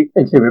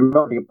anything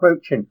remotely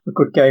approaching a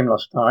good game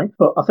last night,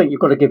 but I think you've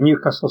got to give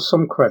Newcastle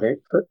some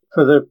credit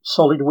for the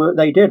solid work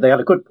they did. They had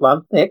a good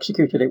plan, they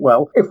executed it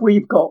well. If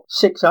we've got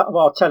 6 out of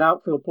our 10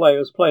 outfield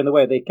players playing the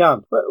way they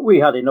can, but we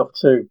had enough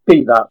to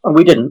beat that, and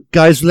we didn't.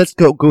 Guys, let's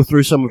go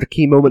through some of the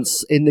key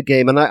moments in the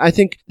game, and I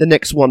think the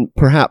next one,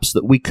 perhaps,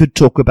 that we could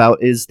talk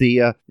about is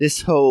the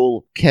this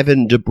whole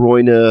Kevin De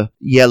Bruyne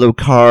yellow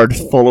card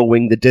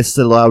following the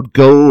disallowed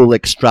goal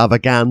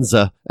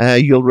extravaganza.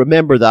 You'll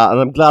remember that, and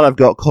I'm glad I've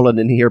got Colin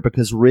in here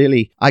because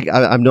really,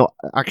 I'm not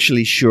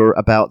actually sure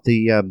about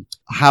the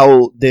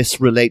how this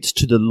relates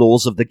to the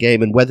laws of the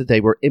game and whether they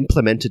were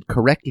implemented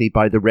correctly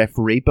by the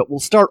referee. But we'll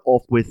start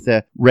off with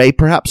Ray.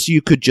 Perhaps you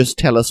could just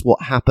tell us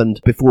what happened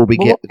before we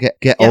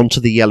get on to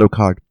the yellow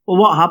card. Well,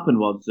 what happened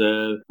was,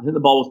 I think the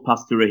ball was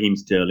passed to Raheem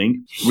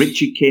Sterling.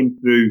 Richie came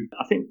through,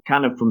 I think,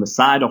 kind of from the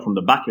side or from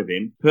the back of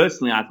him.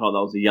 Personally, I thought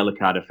that was a yellow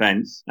card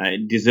offence.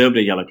 It deserved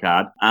a yellow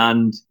card.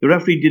 And the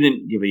referee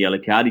didn't give a yellow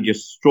card. He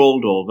just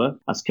strolled over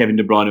as Kevin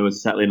De Bruyne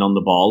was settling on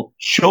the ball,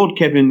 showed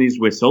Kevin his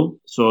whistle.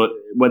 So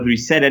whether he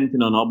said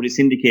anything or not, but it's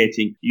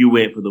indicating you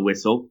wait for the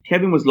whistle.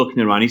 Kevin was looking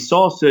around. He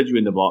saw Sergio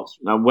in the box.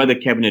 Now, whether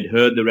Kevin had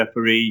heard the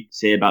referee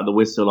say about the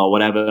whistle or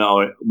whatever,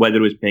 or whether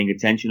he was paying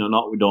attention or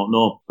not, we don't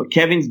know. But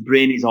Kevin's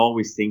brain is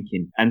always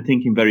thinking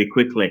very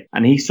quickly.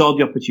 And he saw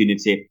the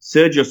opportunity.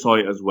 Sergio saw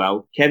it as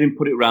well. Kevin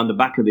put it around the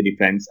back of the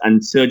defence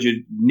and Sergio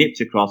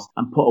nipped across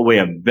and put away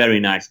a very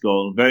nice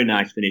goal, very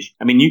nice finish.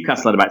 I mean,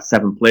 Newcastle had about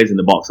 7 players in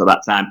the box at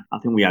that time. I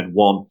think we had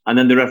 1. And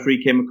then the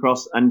referee came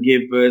across and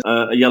gave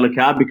a yellow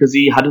card because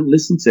he hadn't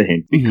listened to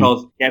him.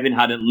 Because Kevin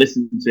hadn't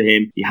listened to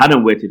him. He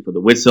hadn't waited for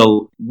the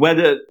whistle.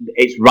 Whether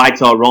it's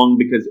right or wrong,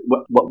 because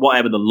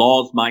whatever the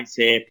laws might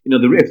say,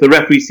 if the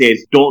referee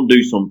says don't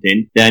do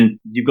something, then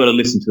you've got to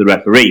listen to the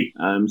referee.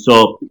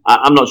 So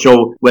I'm not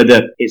sure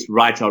whether it's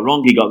right or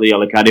wrong he got the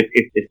yellow card.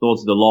 If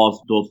those are the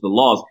laws, those are the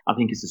laws. I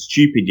think it's a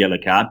stupid yellow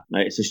card.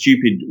 It's a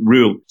stupid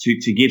rule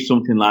to give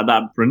something like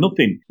that for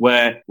nothing.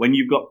 Where when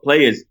you've got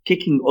players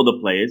kicking other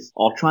players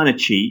or trying to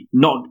cheat,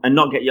 not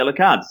get yellow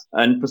cards,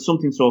 and for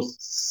something so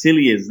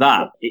silly as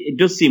that, it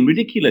does seem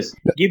ridiculous.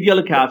 Give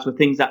yellow cards for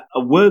things that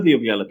are worthy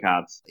of yellow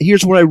cards.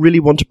 Here's where I really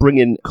want to bring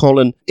in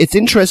Colin. It's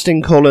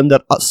interesting, Colin,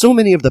 that so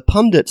many of the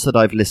pundits that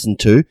I've listened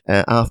to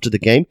after the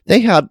game,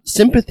 they had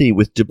sympathy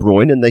with De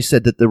Bruyne and they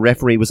said that the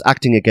referee was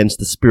acting against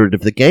the spirit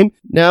of the game.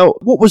 Now,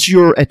 what was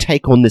your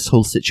take on this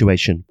whole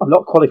situation? I'm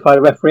not qualified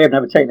a referee, I've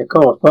never taken a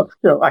course, but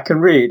I can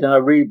read and I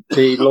read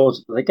the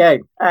laws of the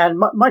game. And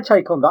my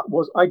take on that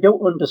was I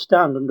don't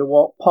understand under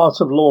what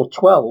part of Law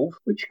 12,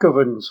 which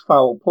governs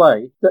foul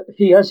play, that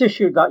he has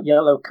issued that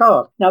yellow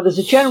card. Now, there's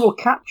a general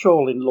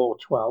catch-all in Law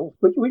 12,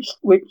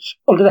 which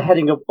under the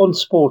heading of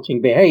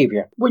unsporting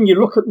behaviour. When you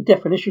look at the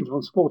definitions of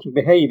unsporting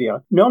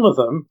behaviour, none of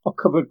them are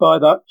covered by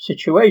that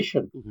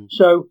situation.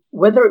 So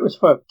whether it was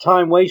for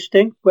time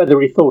wasting, whether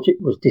he thought it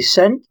was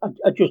dissent,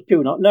 I just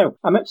do not know.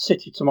 I'm at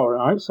City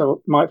tomorrow night,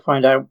 so might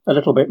find out a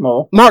little bit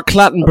more. Mark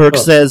Clattenburg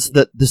says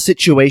that the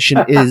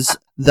situation is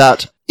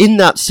that in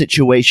that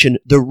situation,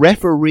 the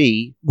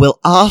referee will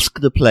ask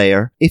the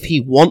player if he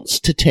wants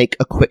to take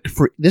a quick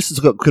free. This is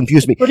going to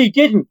confuse me. But he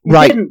didn't. He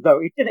didn't, though.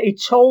 He didn't. He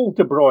told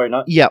De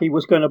Bruyne he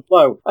was going to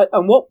blow.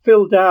 And what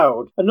Phil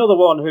Dowd, another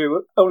one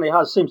who only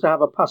seems to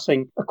have a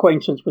passing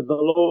acquaintance with the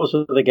laws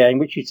of the game,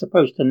 which he's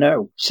supposed to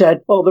know,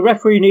 said, well, the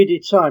referee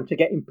needed time to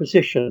get in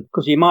position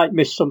because he might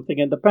miss something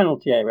in the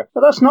penalty area.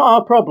 But that's not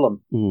our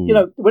problem.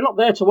 We're not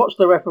there to watch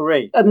the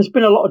referee. And there's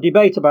been a lot of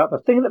debate about the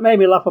thing that made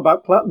me laugh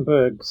about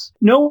Clattenburg's.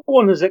 No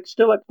one has was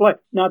still at play.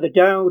 Neither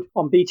Dowd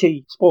on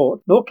BT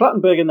Sport nor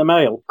Clattenburg in the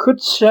Mail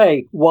could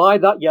say why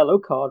that yellow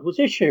card was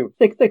issued.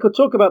 They could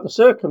talk about the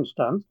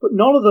circumstance, but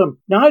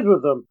neither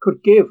of them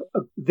could give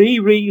the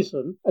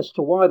reason as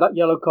to why that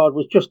yellow card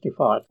was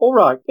justified. All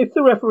right, if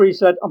the referee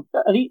said,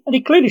 and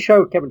he clearly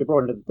showed Kevin De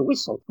Bruyne the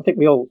whistle. I think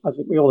we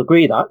all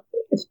agree that.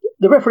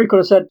 The referee could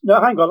have said, no,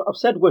 hang on, I've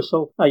said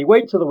whistle. Now you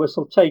wait till the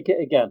whistle, take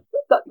it again.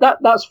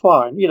 That's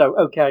fine,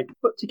 okay.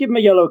 But to give him a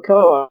yellow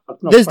card...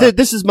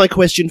 This is my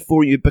question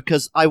for you,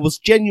 because I was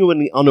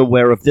genuinely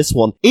unaware of this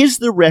one. Is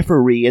the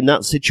referee in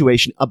that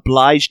situation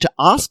obliged to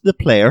ask the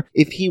player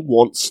if he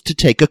wants to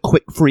take a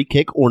quick free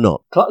kick or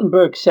not?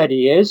 Clattenburg said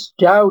he is.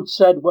 Dowd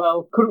said,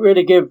 well, couldn't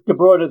really give De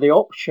Bruyne the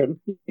option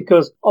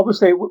because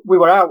obviously we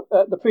were out,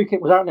 the free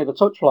kick was out near the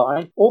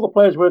touchline. All the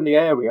players were in the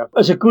area.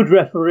 As a good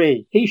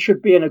referee, he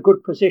should be in a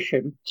good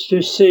position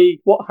to see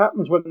what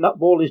happens when that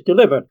ball is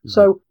delivered. Mm-hmm.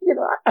 So,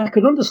 I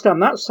can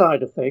understand that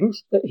side of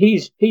things, that he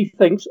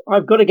thinks,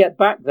 I've got to get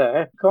back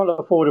there, can't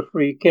afford a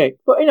free kick.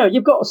 But,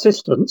 you've got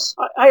assistants.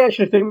 I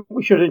actually think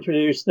we should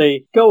introduce the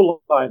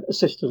goal line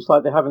assistants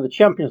like they have in the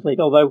Champions League,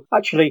 although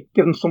actually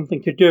give them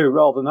something to do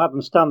rather than have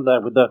them stand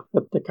there with the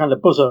kind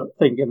of buzzer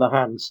thing in their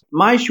hands.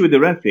 My issue with the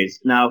ref is,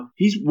 now,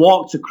 he's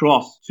walked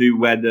across to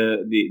where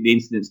the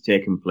incident's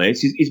taken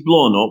place. He's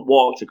blown up,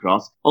 walked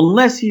across.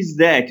 Unless he's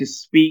there to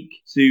speak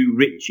to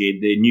Richie,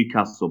 the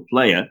Newcastle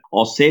player,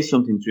 or say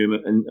something to him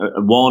and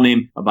warn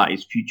him about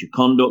his future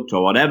conduct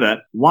or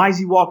whatever, why is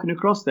he walking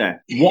across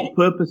there? What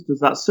purpose does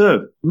that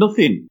serve?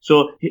 Nothing.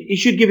 So he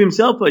should give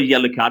himself a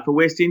yellow card for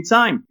wasting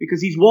time,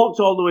 because he's walked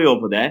all the way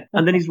over there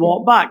and then he's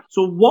walked back.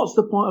 So what's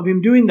the point of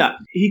him doing that?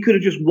 He could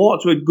have just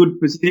walked to a good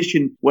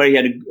position where he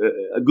had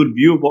a good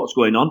view of what's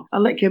going on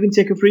and let Kevin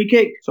take a free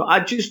kick. So I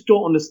just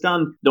don't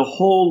understand the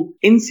whole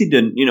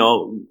incident,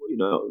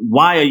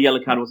 why a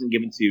yellow card wasn't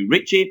given to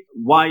Richie,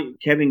 why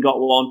Kevin got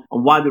one,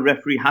 and why the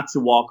referee had to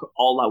walk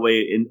all that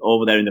way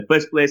over there in the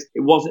first place.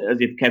 It wasn't as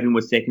if Kevin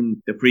was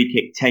taking the free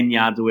kick 10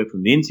 yards away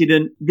from the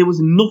incident. There was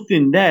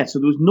nothing there, so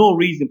there was no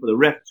reason for the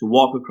ref to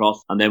walk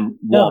across and then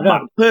walk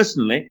back.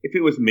 Personally, if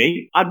it was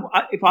me,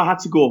 if I had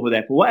to go over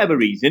there for whatever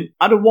reason,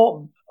 I'd have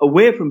walked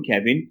away from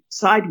Kevin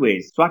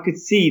sideways so I could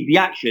see the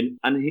action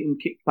and him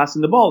kick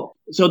passing the ball.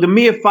 So the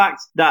mere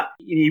fact that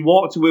he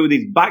walked away with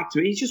his back to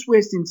it, he's just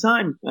wasting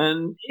time.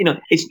 And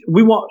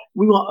we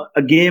want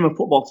a game of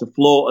football to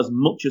flow as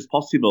much as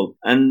possible,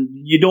 and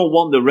you don't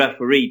want the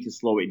referee to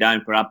slow it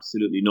down for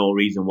absolutely no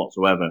reason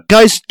whatsoever.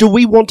 Guys, do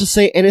we want to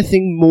say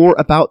anything more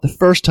about the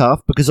first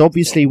half? Because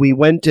obviously we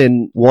went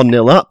in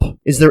 1-0 up.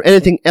 Is there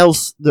anything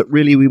else that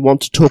really we want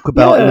to talk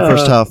about in the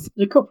first half?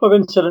 There's a couple of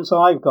incidents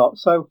I've got.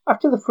 So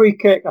after the free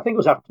kick, I think it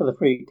was after the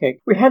free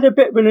kick, we had a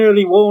bit of an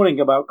early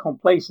warning about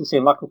complacency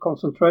and lack of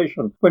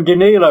concentration when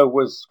Danilo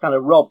was kind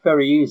of robbed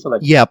very easily.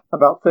 Yep.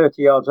 About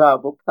 30 yards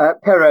out.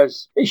 But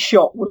Perez, his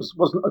shot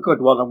wasn't a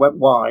good one and went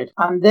wide.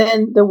 And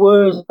then there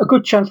was a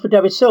good chance for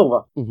David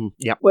Silva. Mm-hmm.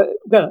 Yep. Where,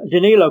 again, a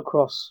Danilo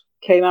cross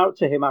came out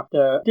to him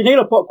after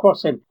Danilo put a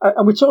cross in.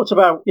 And we talked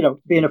about,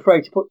 being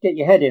afraid to get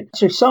your head in.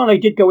 So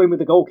Sane did go in with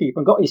the goalkeeper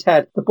and got his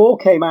head. The ball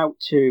came out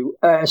to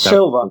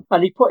Silva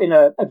and he put in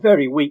a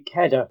very weak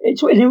header.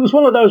 It was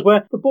one of those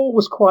where the ball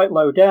was quite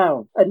low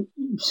down. And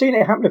you've seen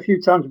it happen a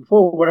few times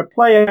before where a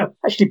player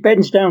actually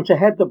bends down to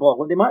head the ball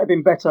when they might have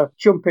been better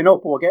jumping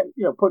up or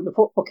putting the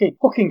foot,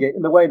 hooking it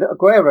in the way that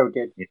Aguero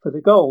did for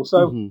the goal.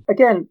 So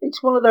again,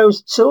 it's one of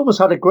those, Silva's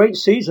had a great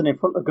season in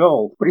front of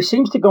goal, but he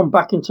seems to have gone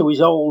back into his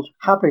old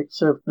habits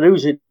of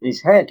losing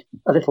his head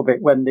a little bit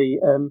when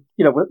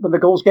the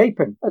goal's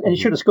gaping, and he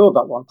should have scored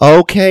that one.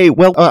 Okay,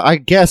 well, I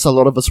guess a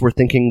lot of us were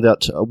thinking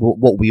that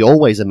what we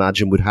always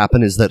imagine would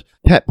happen is that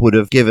Pep would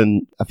have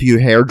given a few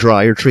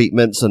hairdryer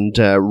treatments and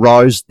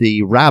roused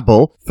the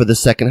rabble for the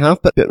second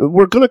half, but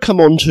we're going to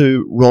come on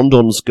to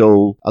Rondon's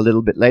goal a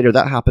little bit later.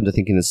 That happened, I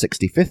think, in the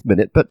 65th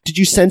minute, but did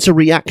you sense a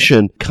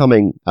reaction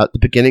coming at the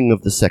beginning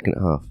of the second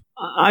half?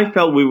 I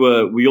felt we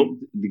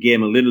upped the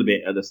game a little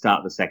bit at the start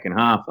of the second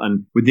half,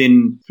 and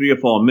within 3 or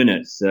 4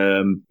 minutes,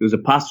 there was a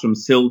pass from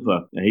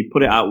Silva. He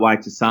put it out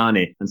wide to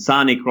Sane, and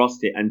Sane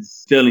crossed it, and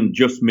Sterling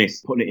just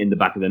missed putting it in the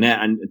back of the net.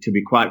 And to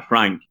be quite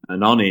frank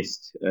and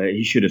honest,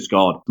 he should have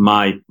scored.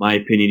 My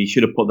opinion, he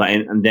should have put that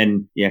in, and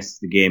then yes,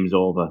 the game's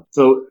over.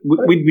 So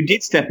we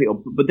did step it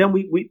up, but then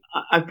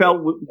I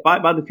felt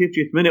by the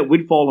 50th minute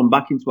we'd fallen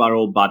back into our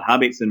old bad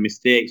habits, and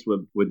mistakes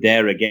were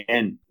there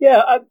again.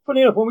 Yeah,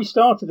 funny enough, when we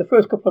started the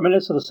first couple of minutes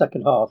of the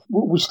second half,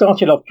 we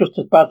started off just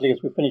as badly as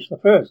we finished the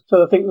first.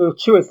 So I think there were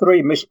 2 or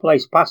 3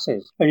 misplaced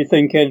passes, and you're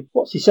thinking,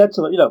 what's he said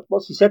to them?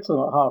 What's he said to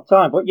them at half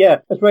time? But yeah,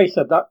 as Ray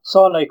said, that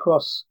Sane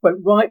cross went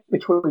right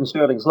between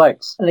Sterling's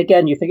legs. And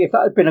again, you think if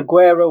that had been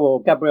Aguero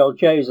or Gabriel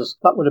Jesus,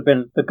 that would have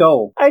been the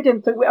goal. I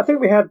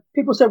think we had,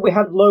 people said we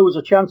had loads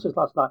of chances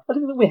last night. I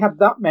didn't think we had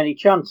that many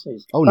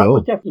chances. Oh, that no.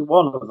 was definitely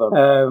one of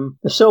them.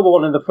 The Silva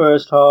one in the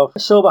first half.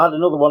 Silva had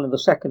another one in the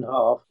second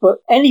half. But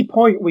any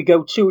point we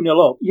go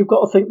 2-0 up, you've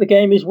got to think the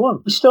game is Rangers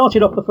won. We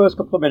started off the first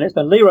couple of minutes,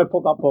 then Leroy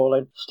put that ball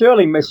in,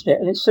 Sterling missed it,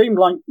 and it seemed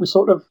like we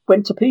sort of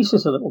went to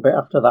pieces a little bit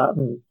after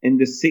that. In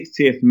the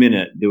 60th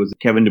minute, there was a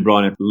Kevin De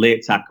Bruyne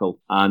late tackle,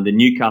 and the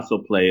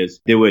Newcastle players,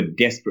 they were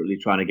desperately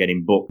trying to get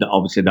him booked.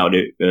 Obviously, that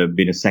would have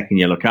been a second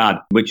yellow card,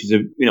 which is,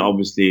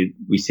 obviously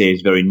we say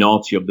is very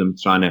naughty of them,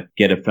 trying to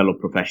get a fellow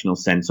professional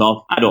sent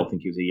off. I don't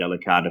think it was a yellow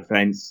card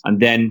offence. And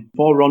then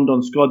before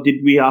Rondon scored, did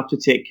we have to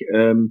take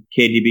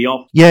KDB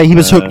off? Yeah, he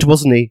was hooked,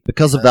 wasn't he?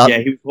 Because of that. Yeah,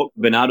 he was hooked,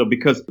 Bernardo,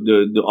 because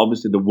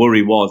obviously the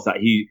worry was that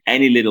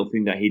any little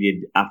thing that he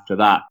did after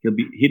that,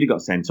 he'd have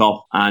got sent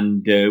off.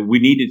 And we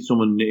needed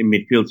someone in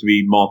midfield to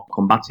be more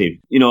combative,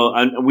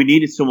 and we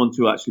needed someone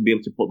to actually be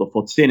able to put the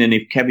foot in. And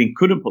if Kevin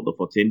couldn't put the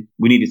foot in,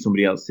 we needed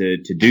somebody else to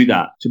do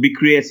that, to be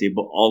creative,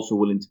 but also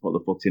willing to put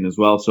the foot in as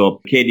well.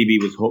 So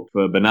KDB was hooked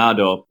for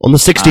Bernardo. On the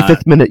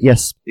 65th minute,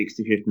 yes.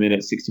 65th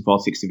minute,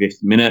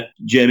 65th minute.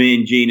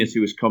 Jermaine Genius,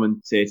 who was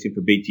commentating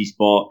for BT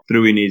Sport,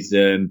 threw in his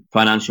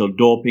financial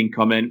doping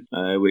comment,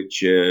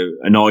 which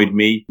annoyed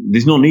me.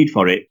 There's no need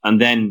for it. And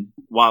then,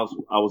 whilst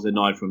I was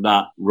annoyed from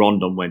that,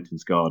 Rondon went and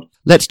scored.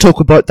 Let's talk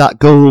about that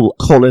goal,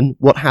 Colin.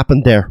 What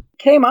happened there?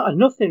 Came out of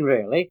nothing,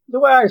 really.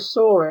 The way I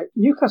saw it,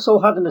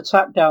 Newcastle had an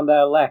attack down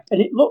their left, and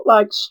it looked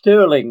like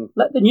Sterling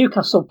let the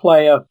Newcastle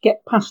player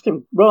get past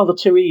him rather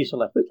too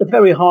easily. It was a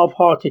very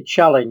half-hearted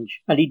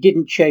challenge, and he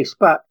didn't chase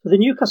back. The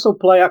Newcastle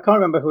player, I can't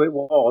remember who it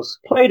was,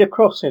 played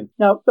across him.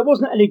 Now, there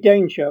wasn't any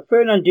danger.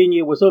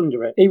 Fernandinho was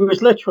under it. He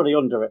was literally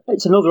under it.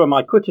 It's another of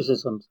my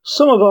criticisms.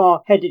 Some of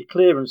our headed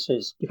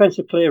clearances,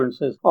 defensive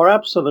clearances, are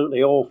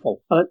absolutely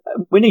awful. And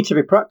we need to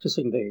be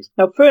practicing these.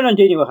 Now,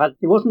 Fernandinho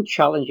he wasn't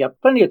challenged. He had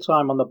plenty of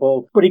time on the ball,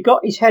 but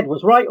his head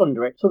was right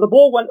under it. So the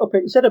ball went up,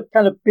 instead of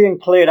kind of being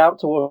cleared out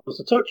towards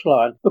the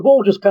touchline, the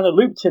ball just kind of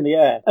looped in the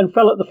air and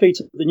fell at the feet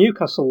of the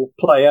Newcastle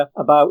player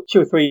about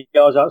 2 or 3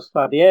 yards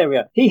outside the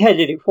area. He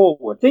headed it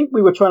forward. I think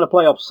we were trying to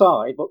play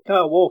offside, but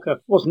Kyle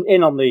Walker wasn't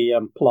in on the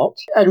plot.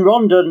 And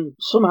Rondon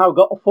somehow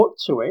got a foot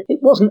to it. It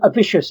wasn't a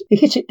vicious, he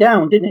hit it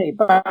down, didn't he? It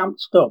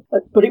bounced up.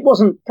 But it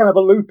wasn't kind of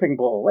a looping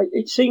ball.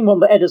 It seemed one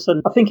that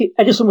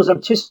Edison was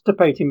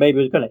anticipating maybe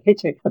was going to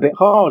hit it a bit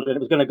hard and it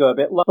was going to go a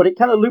bit low. But it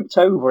kind of looped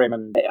over him,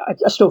 and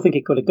I still think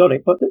he could have got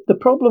it. But the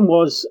problem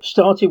was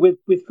started with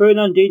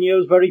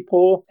Fernandinho's very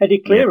poor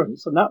headed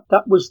clearance, and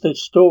that was the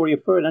story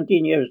of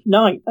Fernandinho's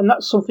night, and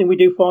that's something we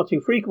do far too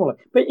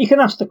frequently. But you can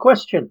ask the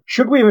question,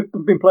 should we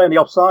have been playing the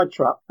offside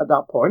trap at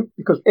that point?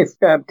 Because if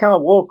Kyle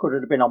Walker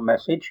had been on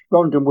message,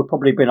 Rondon would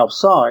probably have been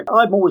offside.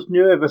 I'm always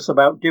nervous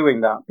about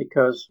doing that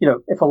because,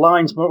 if a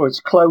linesman or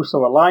it's close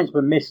or a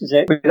linesman misses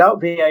it, without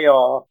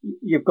VAR,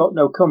 you've got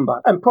no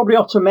comeback. And probably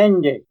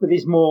Otamendi, with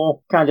his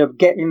more kind of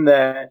get in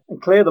there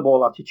and clear the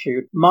ball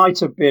attitude, might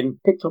have been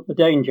picked up the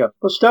danger.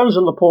 But Stones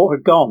and Laporte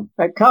had gone.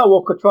 Kyle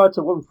Walker tried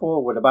to run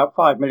forward about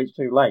 5 minutes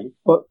too late.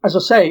 But as I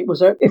say, it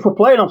was if we're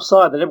playing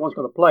offside, then everyone's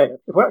going to play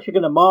it. If we're actually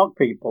going to mark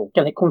people,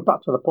 again, it comes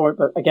back to the point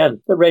that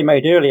Ray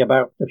made earlier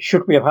about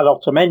should we have had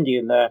Otamendi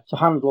in there to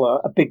handle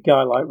a big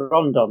guy like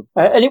Rondon.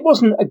 And it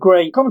wasn't a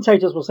great,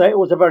 commentators will say it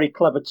was a very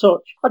clever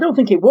touch. I don't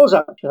think it was,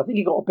 actually. I think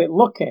he got a bit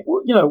lucky.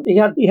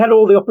 He had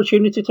all the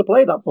opportunity to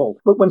play that ball.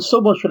 But when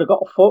someone should have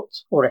got a foot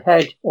or a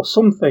head or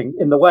something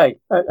in the way,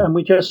 and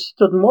we just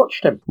stood and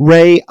watched him.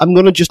 Ray, I'm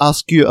going to just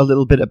ask you a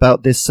little bit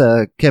about this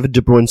Kevin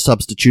De Bruyne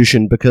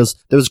substitution, because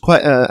there was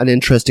quite an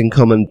interesting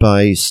comment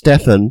by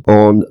Stefan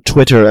on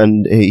Twitter,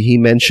 and he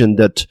mentioned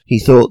that he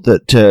thought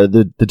that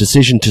the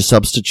decision to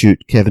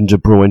substitute Kevin De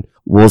Bruyne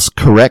was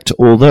correct,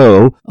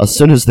 although as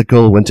soon as the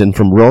goal went in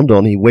from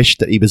Rondon, he wished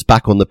that he was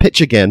back on the pitch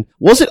again.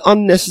 Was it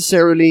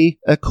unnecessarily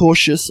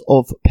cautious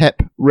of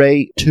Pep,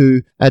 Ray,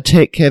 to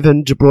take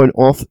Kevin De Bruyne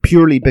off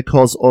purely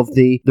because of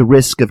the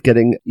risk of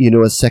getting,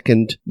 a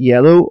second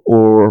yellow,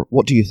 or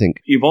what do you think?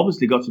 You've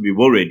obviously got to be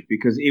worried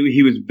because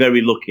he was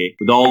very lucky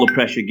with all the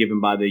pressure given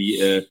by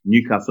the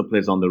Newcastle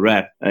players on the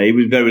ref. He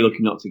was very lucky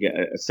not to get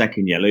a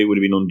second yellow. It would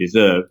have been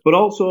undeserved. But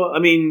also,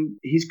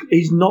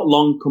 he's not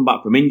long come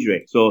back from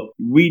injury, so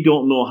we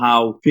don't know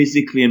how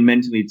physically and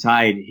mentally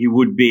tired he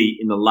would be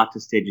in the latter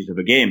stages of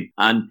a game.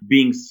 And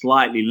being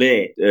slightly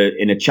late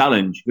in a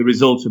challenge, the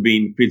result of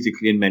being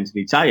physically and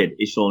mentally tired.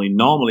 It's only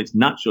normal, it's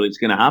natural, it's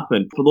going to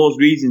happen. For those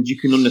reasons, you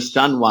can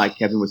understand why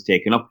Kevin was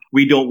taken off.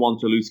 We don't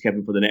want to lose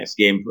Kevin for the next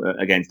game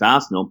against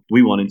Arsenal.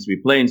 We want him to be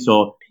playing.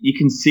 So you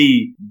can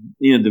see,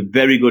 the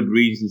very good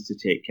reasons to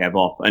take Kev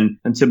off.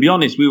 And to be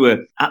honest,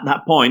 at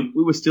that point,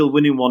 we were still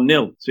winning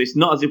 1-0. So it's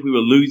not as if we were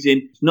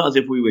losing. It's not as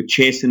if we were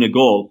chasing a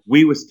goal.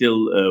 We were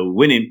still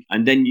winning.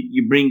 And then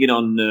you bring in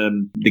on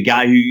the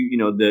guy who,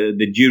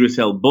 the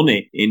Duracell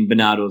bunny in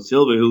Bernardo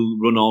Silva, who'll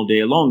run all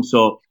day long.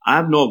 So I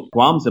have no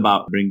qualms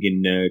about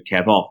bringing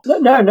Kev off.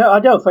 No, I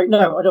don't think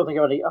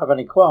I have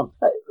any qualms.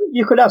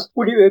 You could ask,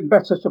 would it be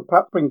better to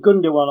perhaps bring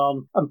Gundogan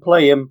on and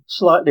play him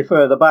slightly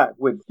further back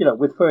with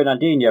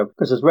Fernandinho?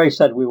 Because as Ray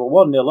said, we were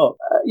 1-0 up.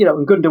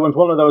 And Gundogan's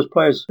one of those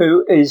players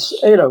who is,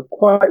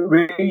 quite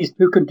reasoned,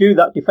 who can do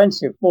that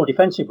more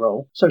defensive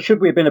role. So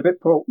should we have been a bit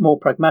more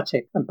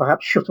pragmatic and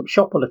perhaps shut up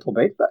shop a little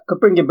bit? That could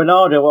bring in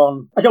Bernardo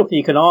on. I don't think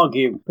you can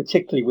argue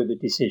particularly with the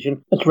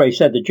decision. As Ray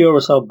said, the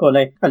Duracell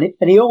bunny,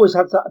 and he always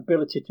has that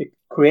ability to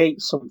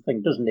create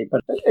something, doesn't he?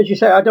 But as you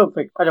say, I don't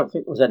think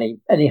there was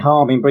any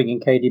harm in bringing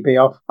KDB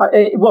off.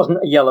 It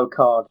wasn't a yellow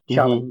card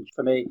challenge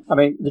for me. I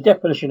mean, the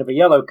definition of a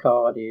yellow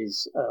card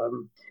is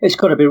it's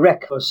got to be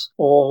reckless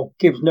or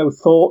gives no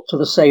thought to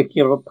the safety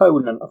of an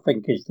opponent, I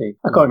think is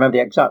I can't remember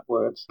the exact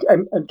words.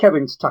 And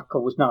Kevin's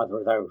tackle was neither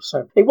of those.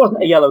 So it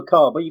wasn't a yellow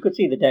card, but you could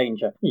see the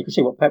danger. You could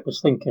see what Pep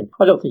was thinking.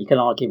 I don't think you can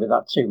argue with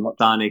that too much.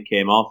 Sane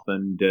came off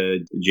and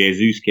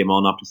Jesus came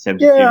on after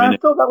 72 minutes. I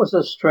thought that was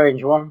a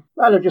strange one.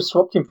 I'd have just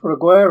swapped him for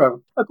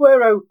Aguero.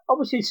 Aguero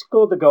obviously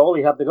scored the goal.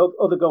 He had the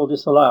other goal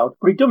disallowed,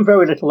 but he'd done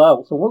very little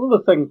else. And one of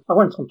the things, I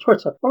went on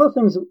Twitter, one of the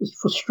things that was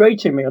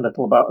frustrating me a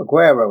little about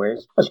Aguero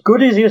is, as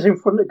good as he is in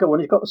front of the goal, when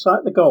he's got the sight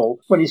of the goal,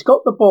 when he's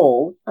got the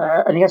ball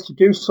and he has to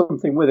do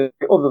something with it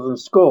other than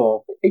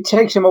score, it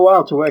takes him a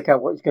while to work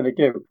out what he's going to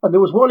do. And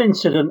there was one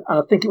incident, and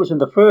I think it was in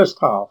the first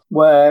half,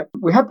 where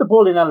we had the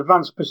ball in an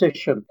advanced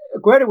position.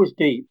 Aguero was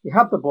deep. He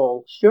had the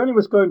ball. Sterling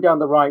was going down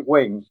the right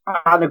wing.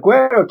 And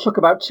Aguero took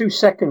about 2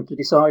 seconds to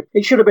decide.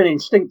 It should have been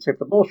instinctive.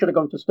 The ball should have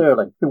gone to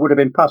Sterling, who would have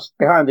been passed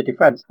behind the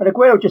defence. And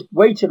Aguero just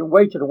waited,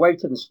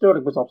 and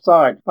Sterling was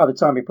offside by the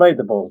time he played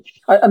the ball.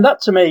 And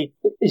that, to me,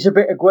 is a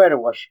bit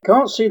Aguero-ish.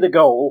 Can't see the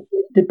goal.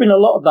 There'd been a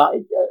lot of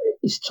that.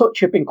 His touch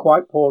had been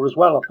quite poor as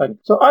well, I think.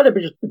 So I'd have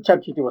just been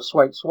tempted to do a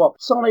straight swap.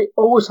 Sonny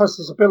always has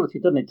this ability,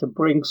 doesn't he, to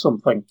bring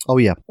something. Oh,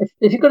 yeah.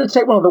 If you're going to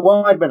take one of the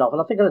wide men off,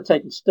 and I think I'd have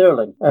taken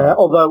Sterling,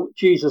 although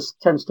Jesus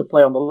tends to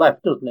play on the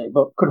left, doesn't he?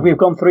 But could we have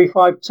gone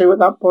 3-5-2 at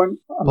that point?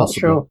 I'm not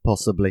sure.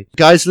 Possibly.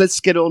 Guys, let's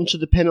get on to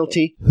the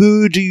penalty.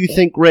 Who do you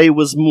think, Ray,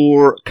 was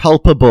more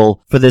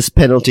culpable for this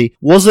penalty?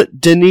 Was it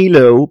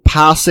Danilo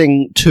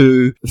passing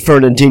to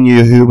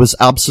Fernandinho, who was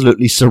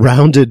absolutely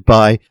surrounded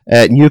by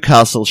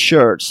Newcastle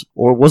shirts,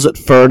 or was it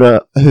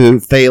Ferna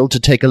who failed to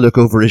take a look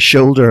over his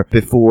shoulder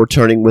before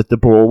turning with the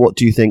ball? What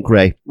do you think,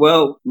 Ray?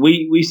 Well,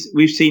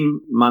 we've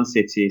seen Man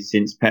City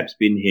since Pep's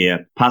been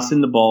here,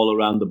 passing the ball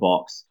around the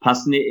box,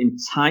 passing it in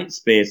tight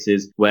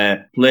spaces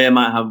where player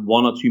might have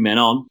one or two men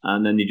on,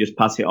 and then they just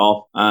pass it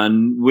off.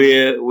 And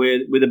we're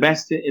the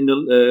best in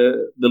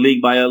the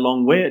league by a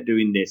long way at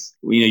doing this.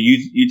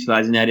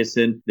 Utilising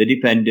Edison, the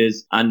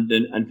defenders, and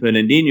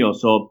Fernandinho.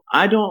 So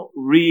I don't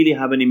really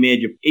have any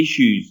major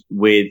issues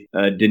with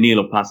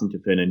Danilo passing to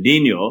Fernandinho.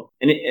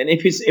 And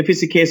if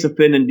it's a case of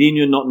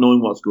Fernandinho not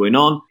knowing what's going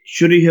on,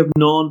 should he have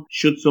known?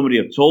 Should somebody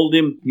have told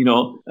him?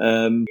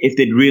 If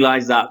they'd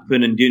realised that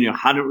Fernandinho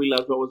hadn't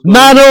realised what was going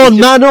on.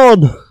 Man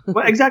on!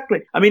 Well, exactly.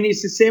 I mean,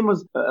 it's the same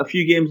as a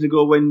few games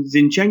ago when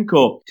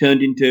Zinchenko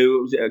turned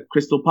into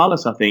Crystal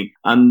Palace, I think,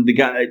 and the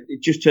guy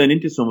it just turned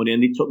into somebody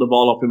and he took the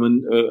ball off him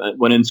and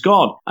went and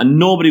scored. And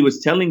nobody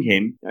was telling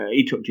him,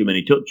 he took too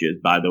many touches,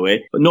 by the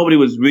way, but nobody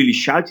was really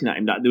shouting at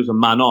him that there was a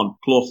man on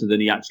closer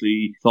than he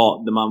actually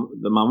thought the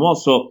man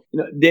was. So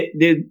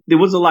there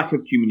was a lack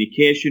of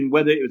communication,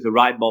 whether it was the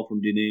right ball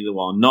from Danilo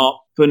or not.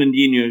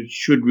 Fernandinho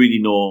should really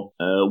know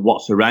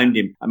what's around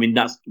him. I mean,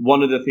 that's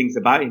one of the things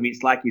about him.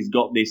 It's like he's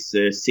got this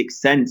sixth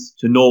sense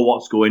to know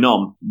what's going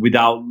on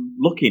without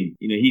looking.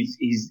 He's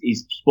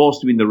supposed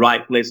to be in the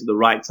right place at the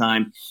right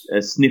time,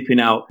 sniffing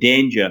out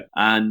danger,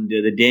 and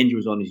the danger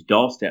was on his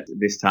doorstep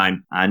this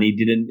time, and he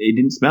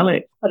didn't smell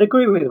it. I'd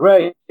agree with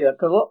Ray.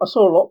 Because I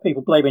saw a lot of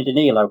people blaming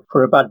Danilo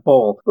for a bad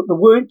ball, but there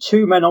weren't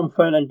two men on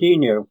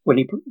Fernandinho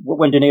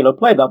when Danilo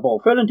played that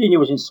ball. Fernandinho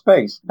was in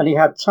space and he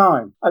had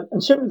time,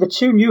 and certainly the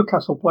two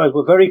Newcastle players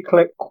were very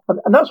quick,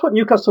 and that's what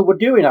Newcastle were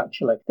doing.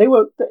 Actually,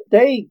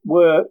 they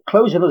were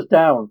closing us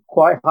down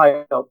quite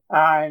high up,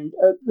 and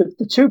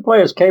the two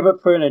players came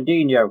at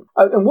Fernandinho,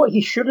 and what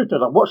he should have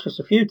done, I've watched this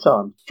a few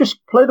times,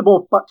 just play the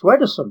ball back to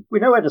Edison. We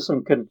know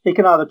Edison can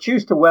either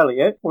choose to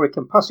welly it or he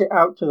can pass it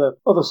out to the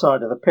other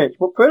side of the pitch,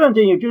 but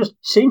Fernandinho just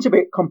seemed to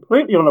be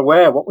completely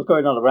unaware of what was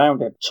going on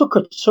around him, took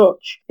a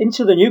touch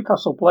into the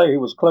Newcastle player who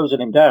was closing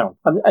him down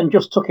and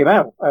just took him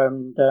out,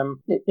 and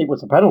it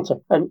was a penalty.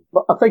 And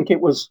I think it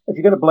was, if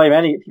you're going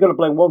to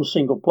blame one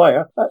single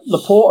player,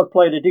 Laporte had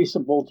played a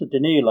decent ball to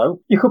Danilo.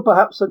 You could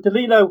perhaps,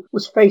 Danilo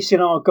was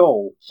facing our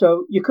goal,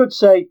 so you could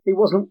say he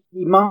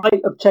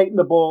might have taken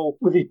the ball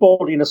with his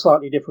body in a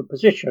slightly different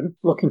position,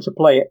 looking to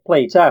play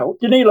it out.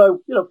 Danilo,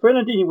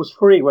 Fernandinho was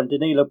free when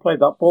Danilo played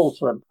that ball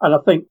to him, and I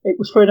think it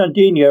was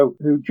Fernandinho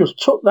who just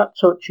took that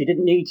touch he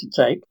didn't need to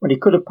take when he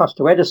could have passed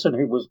to Edison,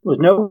 who was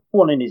no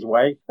one in his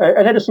way,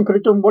 and Edison could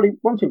have done what he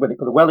wanted with it,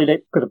 could have wellied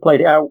it, could have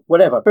played it out,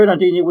 whatever.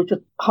 Fernandinho was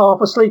just half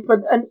asleep,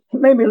 and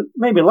it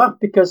made me laugh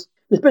because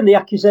there's been the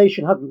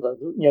accusation, hasn't there?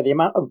 You know, the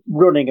amount of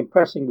running and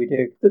pressing we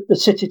do, that the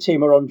City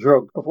team are on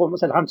drugs,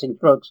 performance-enhancing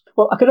drugs.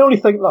 Well, I can only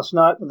think last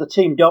night that the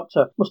team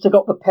doctor must have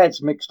got the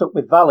PEDs mixed up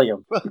with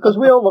Valium, because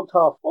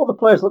all the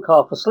players looked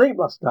half asleep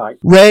last night.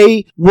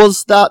 Ray,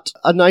 was that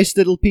a nice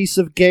little piece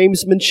of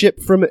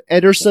gamesmanship from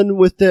Ederson?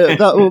 Was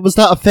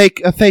that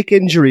a fake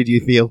injury? Do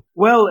you feel?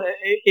 Well,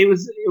 it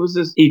was.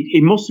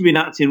 He must have been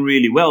acting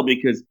really well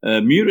because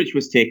Muric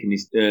was taking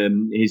his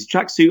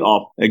tracksuit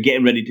off,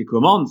 getting ready to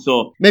come on.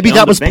 So maybe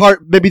that was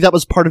part. Maybe that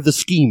was part of the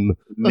scheme.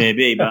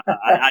 Maybe, but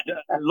I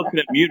looking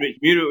at Muric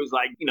was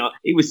like,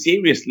 he was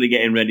seriously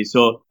getting ready.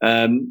 So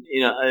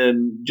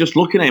just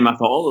looking at him, I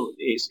thought,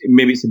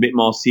 maybe it's a bit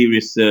more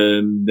serious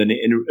than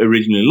it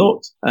originally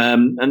looked.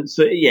 And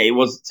so it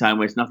was time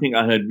waste. And I think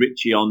I heard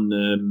Richie on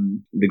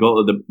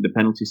the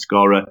penalty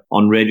scorer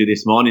on radio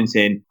this morning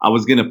saying I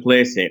was going to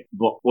place it,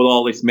 but with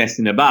all this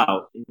messing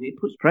about, it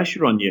puts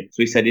pressure on you.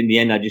 So he said, in the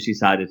end, I just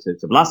decided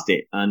to blast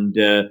it, and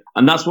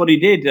that's what he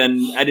did. And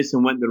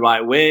Ederson went the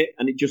right way,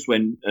 and it just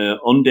went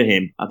under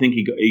him. I think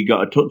he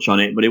got a touch on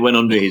it, but it went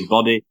under his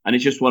body. And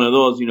it's just one of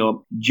those,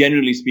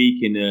 generally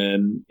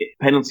speaking,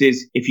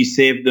 penalties, if you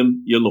save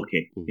them, you're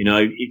lucky.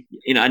 I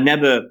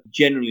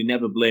generally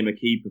never blame a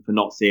keeper for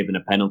not saving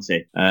a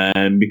penalty,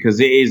 because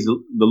it is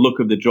the look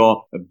of the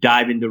draw of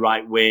diving the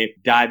right way,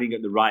 diving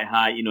at the right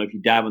height. If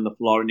you dive on the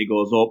floor and it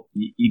goes up,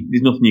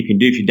 there's nothing you can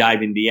do. If you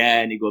dive in the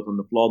air and it goes on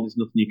the floor, there's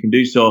nothing you can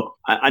do. So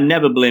I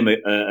never blame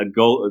a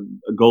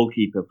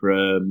goalkeeper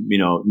for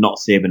not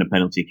saving a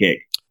penalty kick.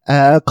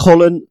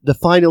 Colin, the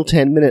final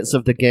 10 minutes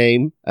of the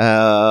game,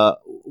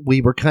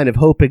 we were kind of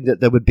hoping that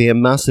there would be a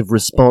massive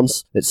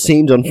response. It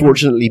seemed,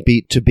 unfortunately,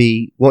 to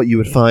be what you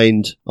would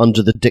find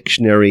under the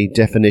dictionary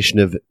definition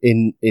of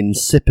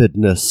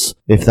insipidness,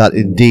 if that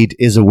indeed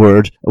is a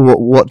word.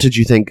 What did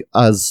you think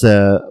as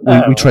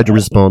we tried to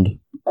respond?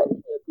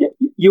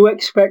 You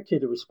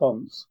expected a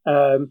response.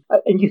 And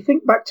you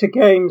think back to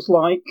games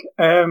like,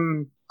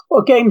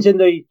 games in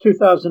the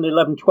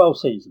 2011-12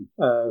 season.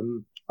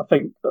 I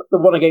think the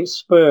one against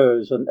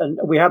Spurs, and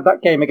we had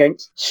that game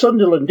against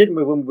Sunderland, didn't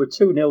we, when we were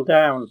 2-0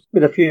 down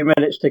with a few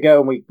minutes to go,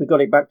 and we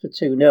got it back to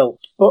 2-0.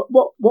 But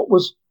what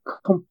was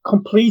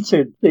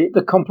completed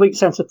the complete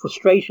sense of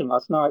frustration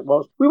last night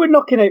was we were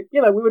knocking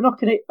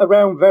it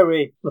around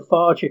very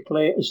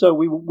lethargically, as though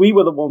we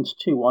were the ones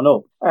 2-1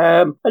 up.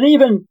 And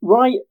even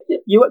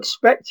you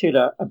expected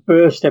a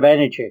burst of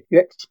energy. You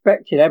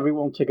expected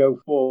everyone to go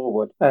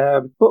forward.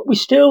 But we're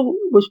still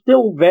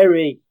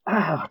very,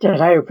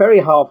 very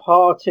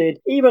half-hearted.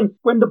 Even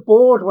when the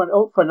board went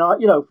up for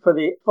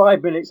the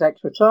 5 minutes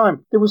extra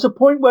time, there was a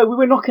point where we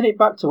were knocking it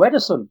back to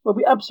Ederson, but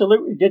we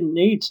absolutely didn't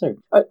need to.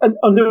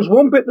 And there was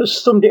one bit that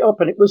summed it up,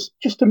 and it was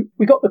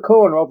we got the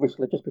corner,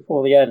 obviously, just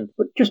before the end.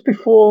 But just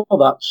before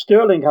that,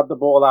 Sterling had the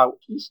ball out.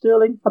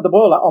 Sterling had the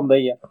ball out on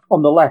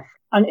the left.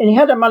 And he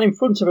had a man in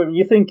front of him, and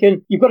you're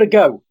thinking, you've got to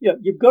go.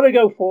 You've got to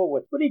go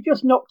forward. But he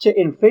just knocked it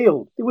in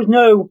field. There was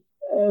no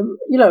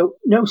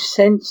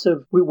sense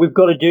of we've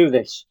got to do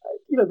this.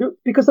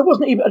 Because there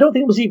wasn't even, I don't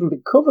think it was even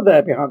the cover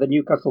there behind the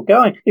Newcastle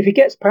guy. If he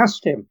gets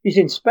past him, he's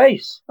in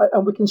space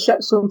and we can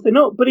set something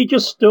up. But he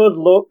just stood,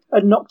 looked,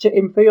 and knocked it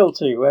in field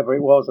to whoever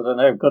it was. I don't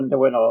know,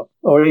 Gundogan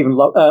or even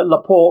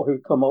Laporte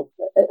who'd come up.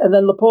 And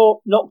then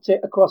Laporte knocked it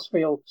across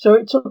field. So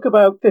it took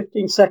about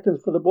 15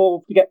 seconds for the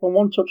ball to get from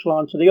one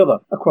touchline to the other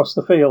across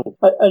the field.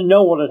 And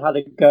no one had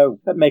a go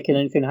at making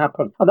anything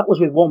happen. And that was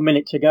with 1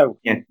 minute to go.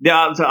 Yeah,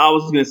 I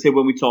was going to say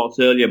when we talked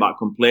earlier about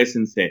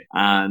complacency,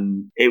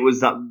 and it was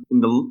that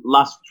in the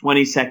last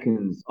 20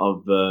 seconds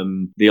of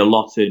the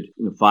allotted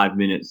 5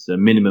 minutes,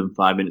 minimum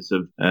 5 minutes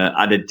of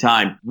added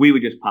time, we were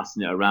just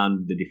passing it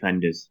around the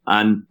defenders.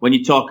 And when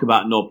you talk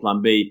about no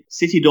plan B,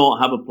 City don't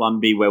have a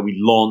plan B where we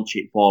launch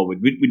it forward.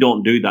 We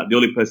don't do that. The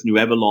only person who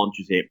ever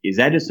launches it is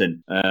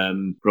Ederson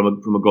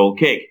from a goal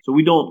kick. So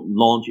we don't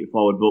launch it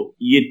forward, but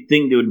you'd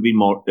think there would be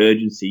more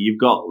urgency. You've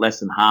got less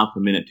than half a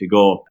minute to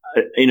go.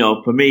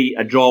 For me,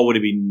 a draw would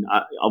have been,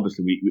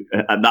 obviously,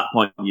 at that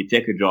point, you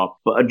take a draw,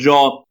 but a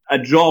draw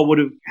would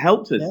have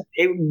helped us.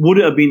 Yeah. It would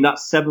have been that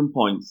 7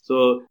 points.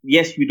 So,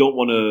 yes, we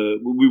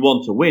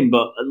want to win,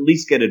 but at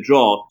least get a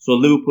draw. So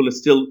Liverpool are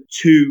still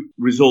 2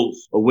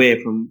 results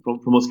away from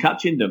us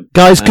catching them.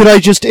 Guys, could I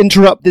just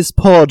interrupt this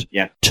pod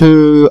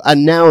to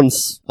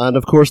announce, and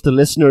of course the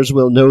listeners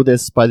will know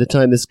this by the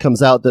time this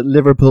comes out, that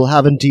Liverpool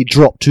have indeed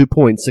dropped 2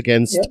 points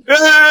against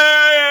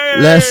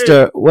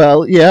Leicester.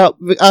 Well, yeah,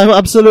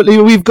 absolutely.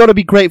 We've got to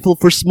be grateful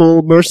for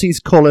small mercies,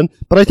 Colin.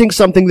 But I think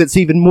something that's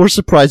even more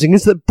surprising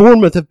is that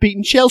Bournemouth have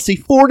beaten Chelsea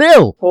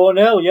 4-0.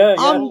 4-0, yeah.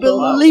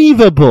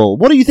 Unbelievable.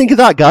 What do you think of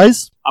that,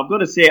 guys? I've got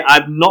to say,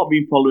 I've not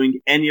been following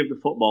any of the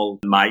football,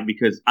 Mike,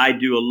 because I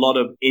do a lot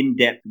of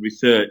in-depth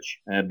research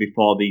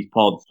before these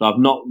pods. So I've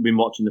not been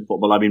watching the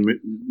football. I've been,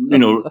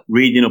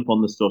 reading up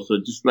on the stuff. So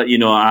just let you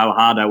know how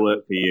hard I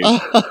work for you.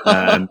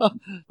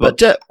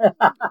 But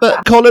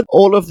Colin,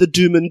 all of the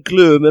doom and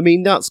gloom, I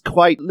mean, that's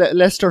quite...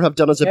 Leicester have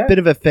done us a bit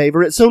of a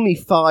favour. It's only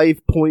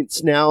 5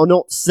 points now,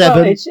 not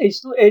 7. Well,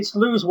 it's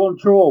lose one,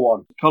 draw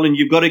one. Colin,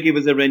 you've got to give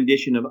us a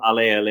rendition of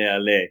Allez,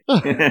 Allez,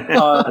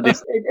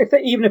 Allez.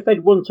 Even if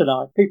they'd won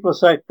tonight, people are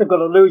saying they've got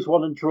to lose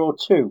one and draw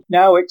 2.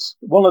 Now it's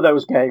one of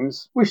those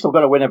games. We've still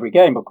got to win every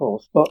game, of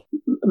course, but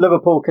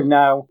Liverpool can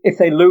now, if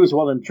they lose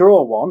one and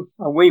draw one,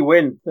 and we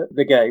win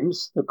the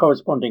games, the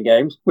corresponding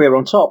games, we're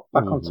on top,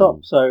 back on top.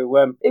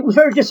 So it was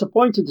very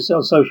disappointing to see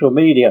on social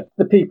media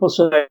the people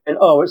saying,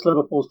 oh, it's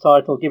Liverpool's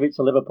title, give it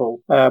to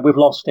Liverpool. We've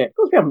lost it. Of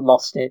course we haven't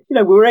lost it.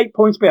 We were 8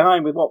 points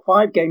behind with,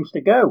 5 games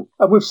to go.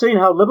 And we've seen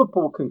how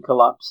Liverpool can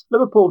collapse.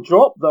 Liverpool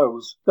dropped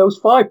those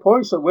 5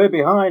 points that we're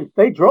behind.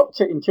 They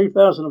dropped it in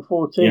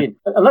 2014. Yeah.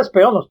 And let's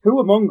be honest, who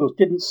among us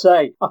didn't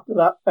say after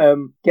that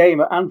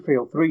game at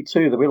Anfield,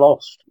 3-2, that we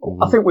lost?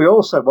 I think we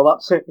all said, well,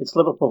 that's it. It's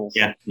Liverpool's.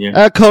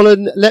 Yeah.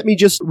 Colin, let me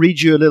just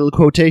read you a little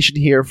quotation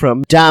here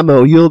from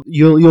Damo.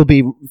 You'll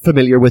be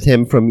familiar with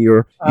him from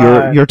your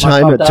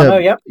time at Damo,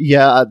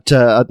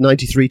 at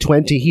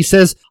 93-20. He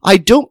says, I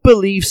don't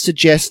believe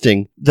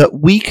suggesting that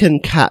we can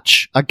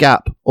catch a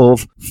gap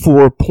of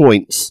 4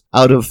 points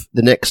out of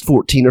the next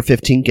 14 or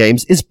 15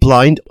 games is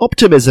blind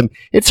optimism.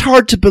 It's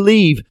hard to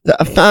believe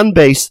that a fan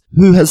base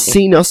who has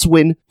seen us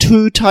win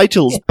 2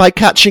 titles by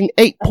catching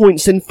 8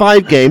 points in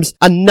 5 games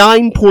and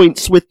 9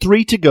 points with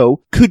 3 to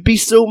go could be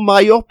so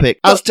myopic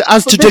as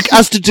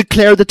to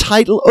declare the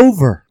title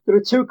over. There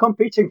are 2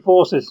 competing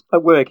forces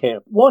at work here.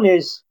 One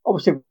is,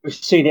 obviously, we've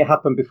seen it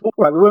happen before.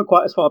 Right, we weren't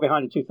quite as far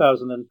behind in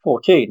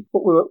 2014,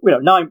 but we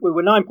were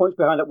 9 points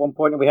behind at one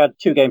point, and we had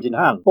 2 games in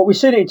hand. But we've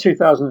seen it in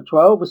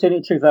 2012, we've seen it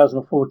in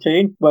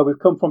 2014, where we've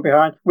come from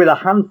behind with a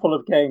handful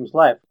of games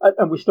left,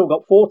 and we've still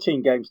got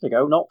 14 games to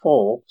go, not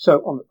 4.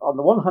 So on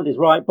the one hand is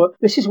right, but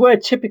this is where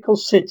typical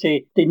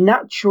City, the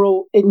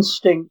natural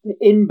instinct, the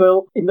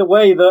inbuilt, in the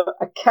way that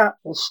a cat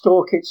will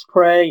stalk its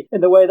prey,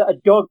 in the way that a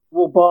dog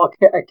will bark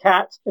at a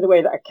cat, in the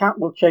way that a cat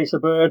will chase a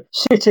bird,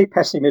 City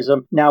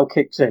pessimism now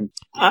kicks in.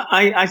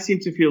 I seem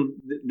to feel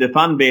the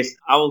fan base,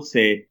 I will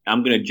say,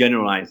 I'm going to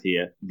generalise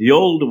here, the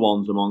older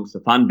ones amongst the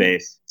fan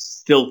base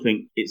still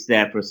think it's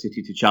there for a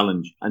City to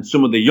challenge. And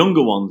some of the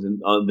younger ones,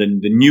 the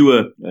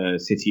newer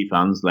City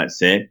fans, let's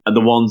say, are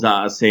the ones that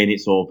are saying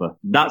it's over.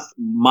 That's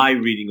my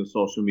reading of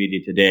social media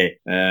today.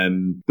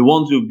 The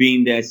ones who've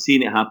been there,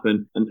 seen it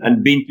happen,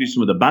 and been through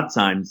some of the bad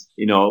times,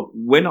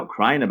 we're not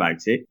crying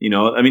about it.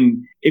 I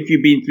mean, if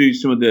you've been through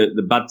some of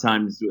the bad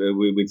times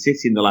with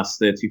City in the last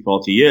 30,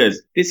 40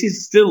 years, this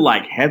is still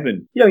like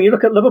heaven. You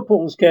look at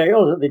Liverpool's game,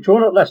 they've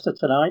drawn at Leicester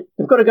tonight.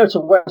 They've got to go to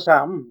West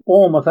Ham,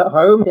 Bournemouth at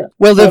home. Yeah.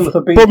 Well,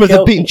 Bournemouth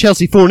have beaten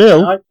Chelsea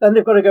 4-0. Then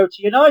they've got to go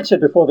to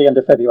United before the end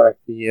of February.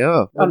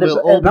 Yeah, and we'll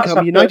all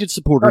become United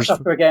supporters. That's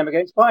after a game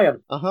against Bayern.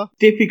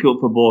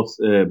 Difficult for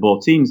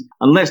both teams.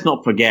 And let's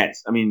not forget,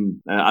 I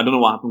mean, I don't know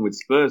what happened with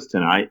Spurs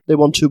tonight. They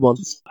won 2-1.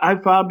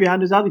 How far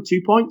behind us are they?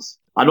 2 points?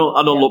 I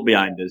don't look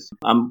behind us.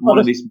 I'm one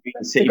of these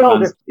City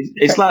fans.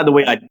 It's like the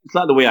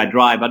way I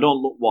drive. I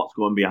don't look what's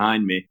going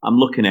behind me. I'm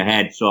looking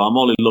ahead. So I'm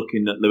only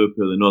looking at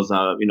Liverpool and us.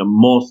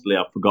 Mostly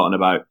I've forgotten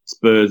about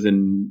Spurs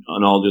and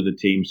all the other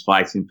teams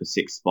fighting for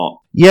 6th spot.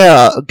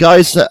 Yeah,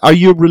 guys, are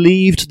you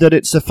relieved that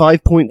it's a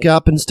 5-point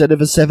gap instead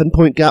of a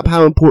 7-point gap?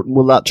 How important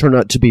will that turn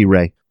out to be,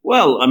 Ray?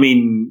 Well, I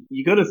mean,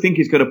 you got to think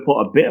it's got to put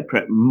a bit of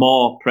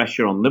more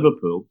pressure on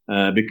Liverpool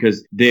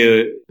because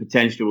they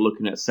potentially were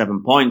looking at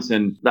 7 points,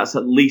 and that's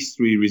at least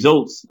 3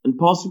 results. And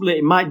possibly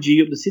it might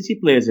G up the City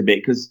players a bit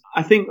because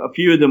I think a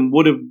few of them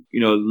would have,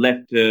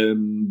 left the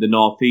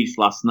Northeast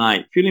last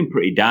night feeling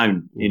pretty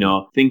down,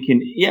 thinking,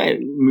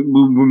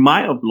 we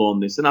might have blown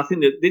this. And I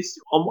think that this,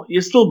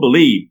 you still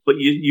believe, but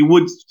you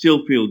would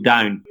still feel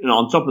down,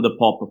 on top of the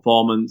poor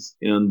performance,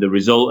 and the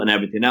result and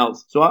everything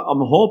else. So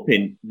I'm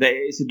hoping that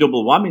it's a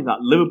double whammy.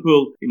 That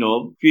Liverpool,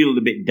 feel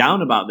a bit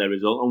down about their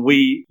result, and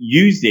we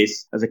use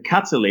this as a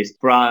catalyst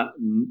for our,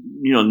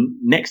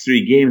 next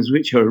 3 games,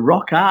 which are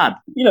rock hard.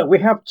 We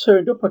have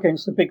turned up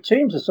against the big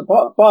teams,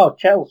 bar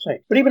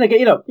Chelsea, but even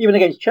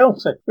against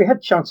Chelsea, we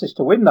had chances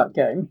to win that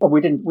game, but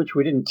which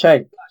we didn't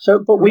take. So,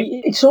 but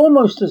it's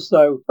almost as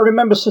though I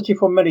remember City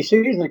from many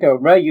seasons ago.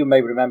 Ray, you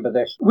may remember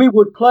this. We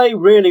would play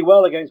really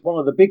well against one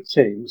of the big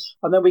teams,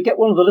 and then we get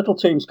one of the little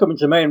teams coming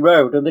to Main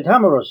Road, and they'd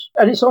hammer us.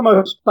 And it's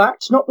almost back.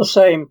 It's not the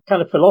same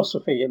kind of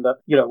philosophy in that,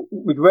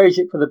 we'd raise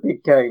it for the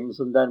big games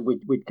and then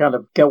we'd kind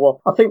of go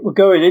off. I think we're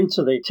going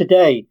into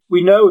today.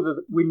 We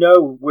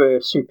know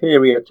we're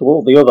superior to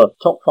all the other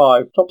top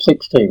 5, top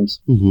 6 teams.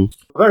 Mm-hmm.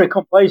 Very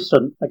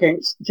complacent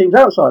against teams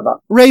outside that.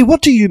 Ray,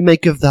 what do you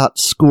make of that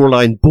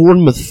scoreline?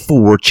 Bournemouth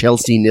 4,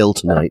 Chelsea 0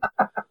 tonight.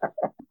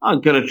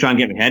 I'm going to try and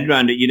get my head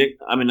around it.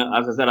 I mean,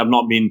 as I said, I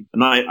don't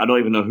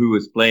even know who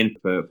was playing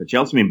for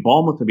Chelsea. I mean,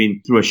 Bournemouth have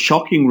been through a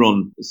shocking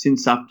run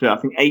since after, I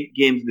think, 8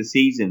 games of the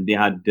season. They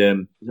had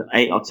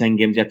 8 or 10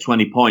 games, they had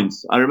 20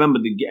 points. I remember,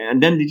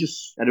 and then they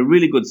just had a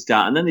really good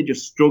start, and then they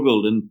just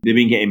struggled, and they've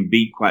been getting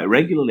beat quite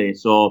regularly.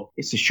 So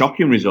it's a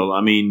shocking result.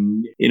 I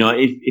mean,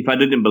 if I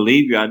didn't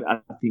believe you, I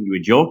think you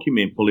were joking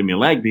me and pulling my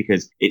leg,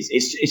 because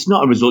it's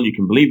not a result you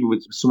can believe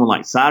with someone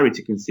like Sarri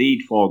to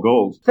concede 4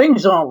 goals.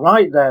 Things aren't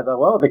right there,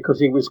 though, are they? Because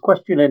he was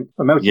questioning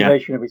the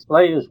motivation of his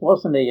players,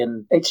 wasn't he?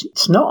 And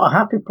it's not a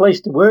happy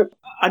place to work.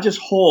 I just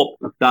hope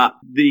that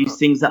these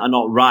things that are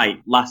not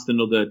right last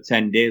another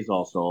 10 days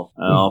or so,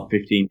 or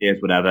 15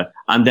 days, whatever.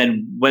 And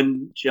then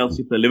when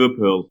Chelsea play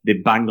Liverpool, they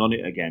bang on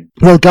it again.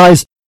 Well,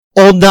 guys,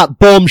 on that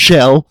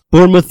bombshell,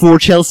 Bournemouth 4,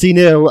 Chelsea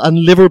 0, and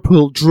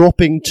Liverpool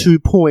dropping 2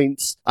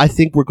 points, I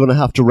think we're going to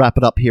have to wrap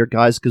it up here,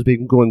 guys, because we've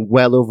been going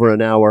well over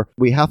an hour.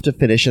 We have to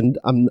finish, and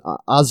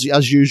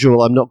as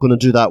usual, I'm not going to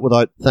do that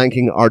without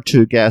thanking our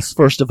 2 guests.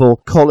 First of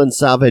all, Colin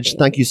Savage,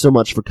 thank you so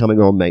much for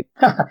coming on, mate.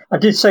 I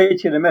did say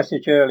it in the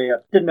message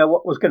earlier. Didn't know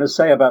what I was going to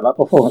say about that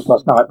performance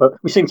last night,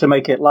 but we seemed to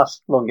make it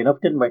last long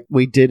enough, didn't we?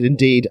 We did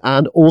indeed.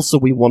 And also,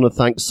 we want to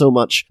thank so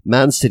much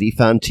Man City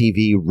Fan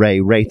TV, Ray.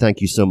 Ray,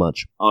 thank you so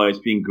much. Oh, it's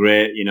been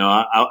great.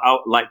 I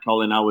like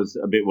Colin, I was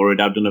a bit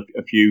worried. I've done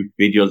a few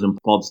videos and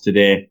pods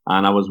today,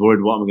 and I was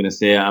worried what I'm going to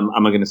say. Am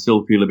I going to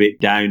still feel a bit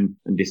down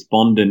and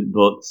despondent?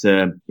 But,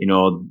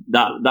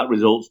 that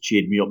result's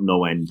cheered me up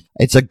no end.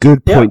 It's a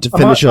good point to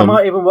finish on. I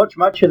might even watch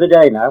Match of the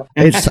Day now.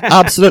 It's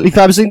absolutely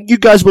fabulous. And you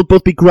guys will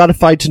both be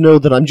gratified to know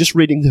that I'm just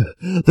reading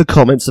the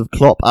comments of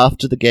Klopp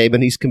after the game,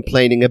 and he's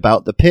complaining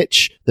about the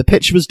pitch. The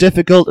pitch was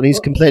difficult, and he's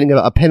complaining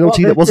about a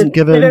penalty that wasn't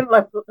given. They didn't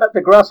let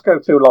the grass go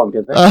too long,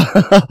 did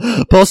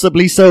they?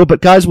 Possibly so,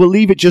 but guys, we'll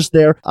leave it just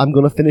there. I'm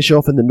going to finish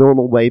off in the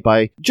normal way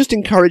by just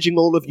encouraging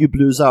all of you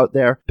Blues out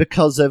there,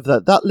 because of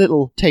that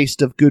little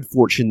taste of good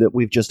fortune that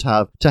we've just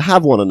had, to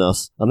have one on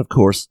us, and of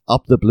course,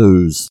 up the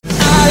Blues.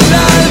 I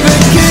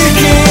love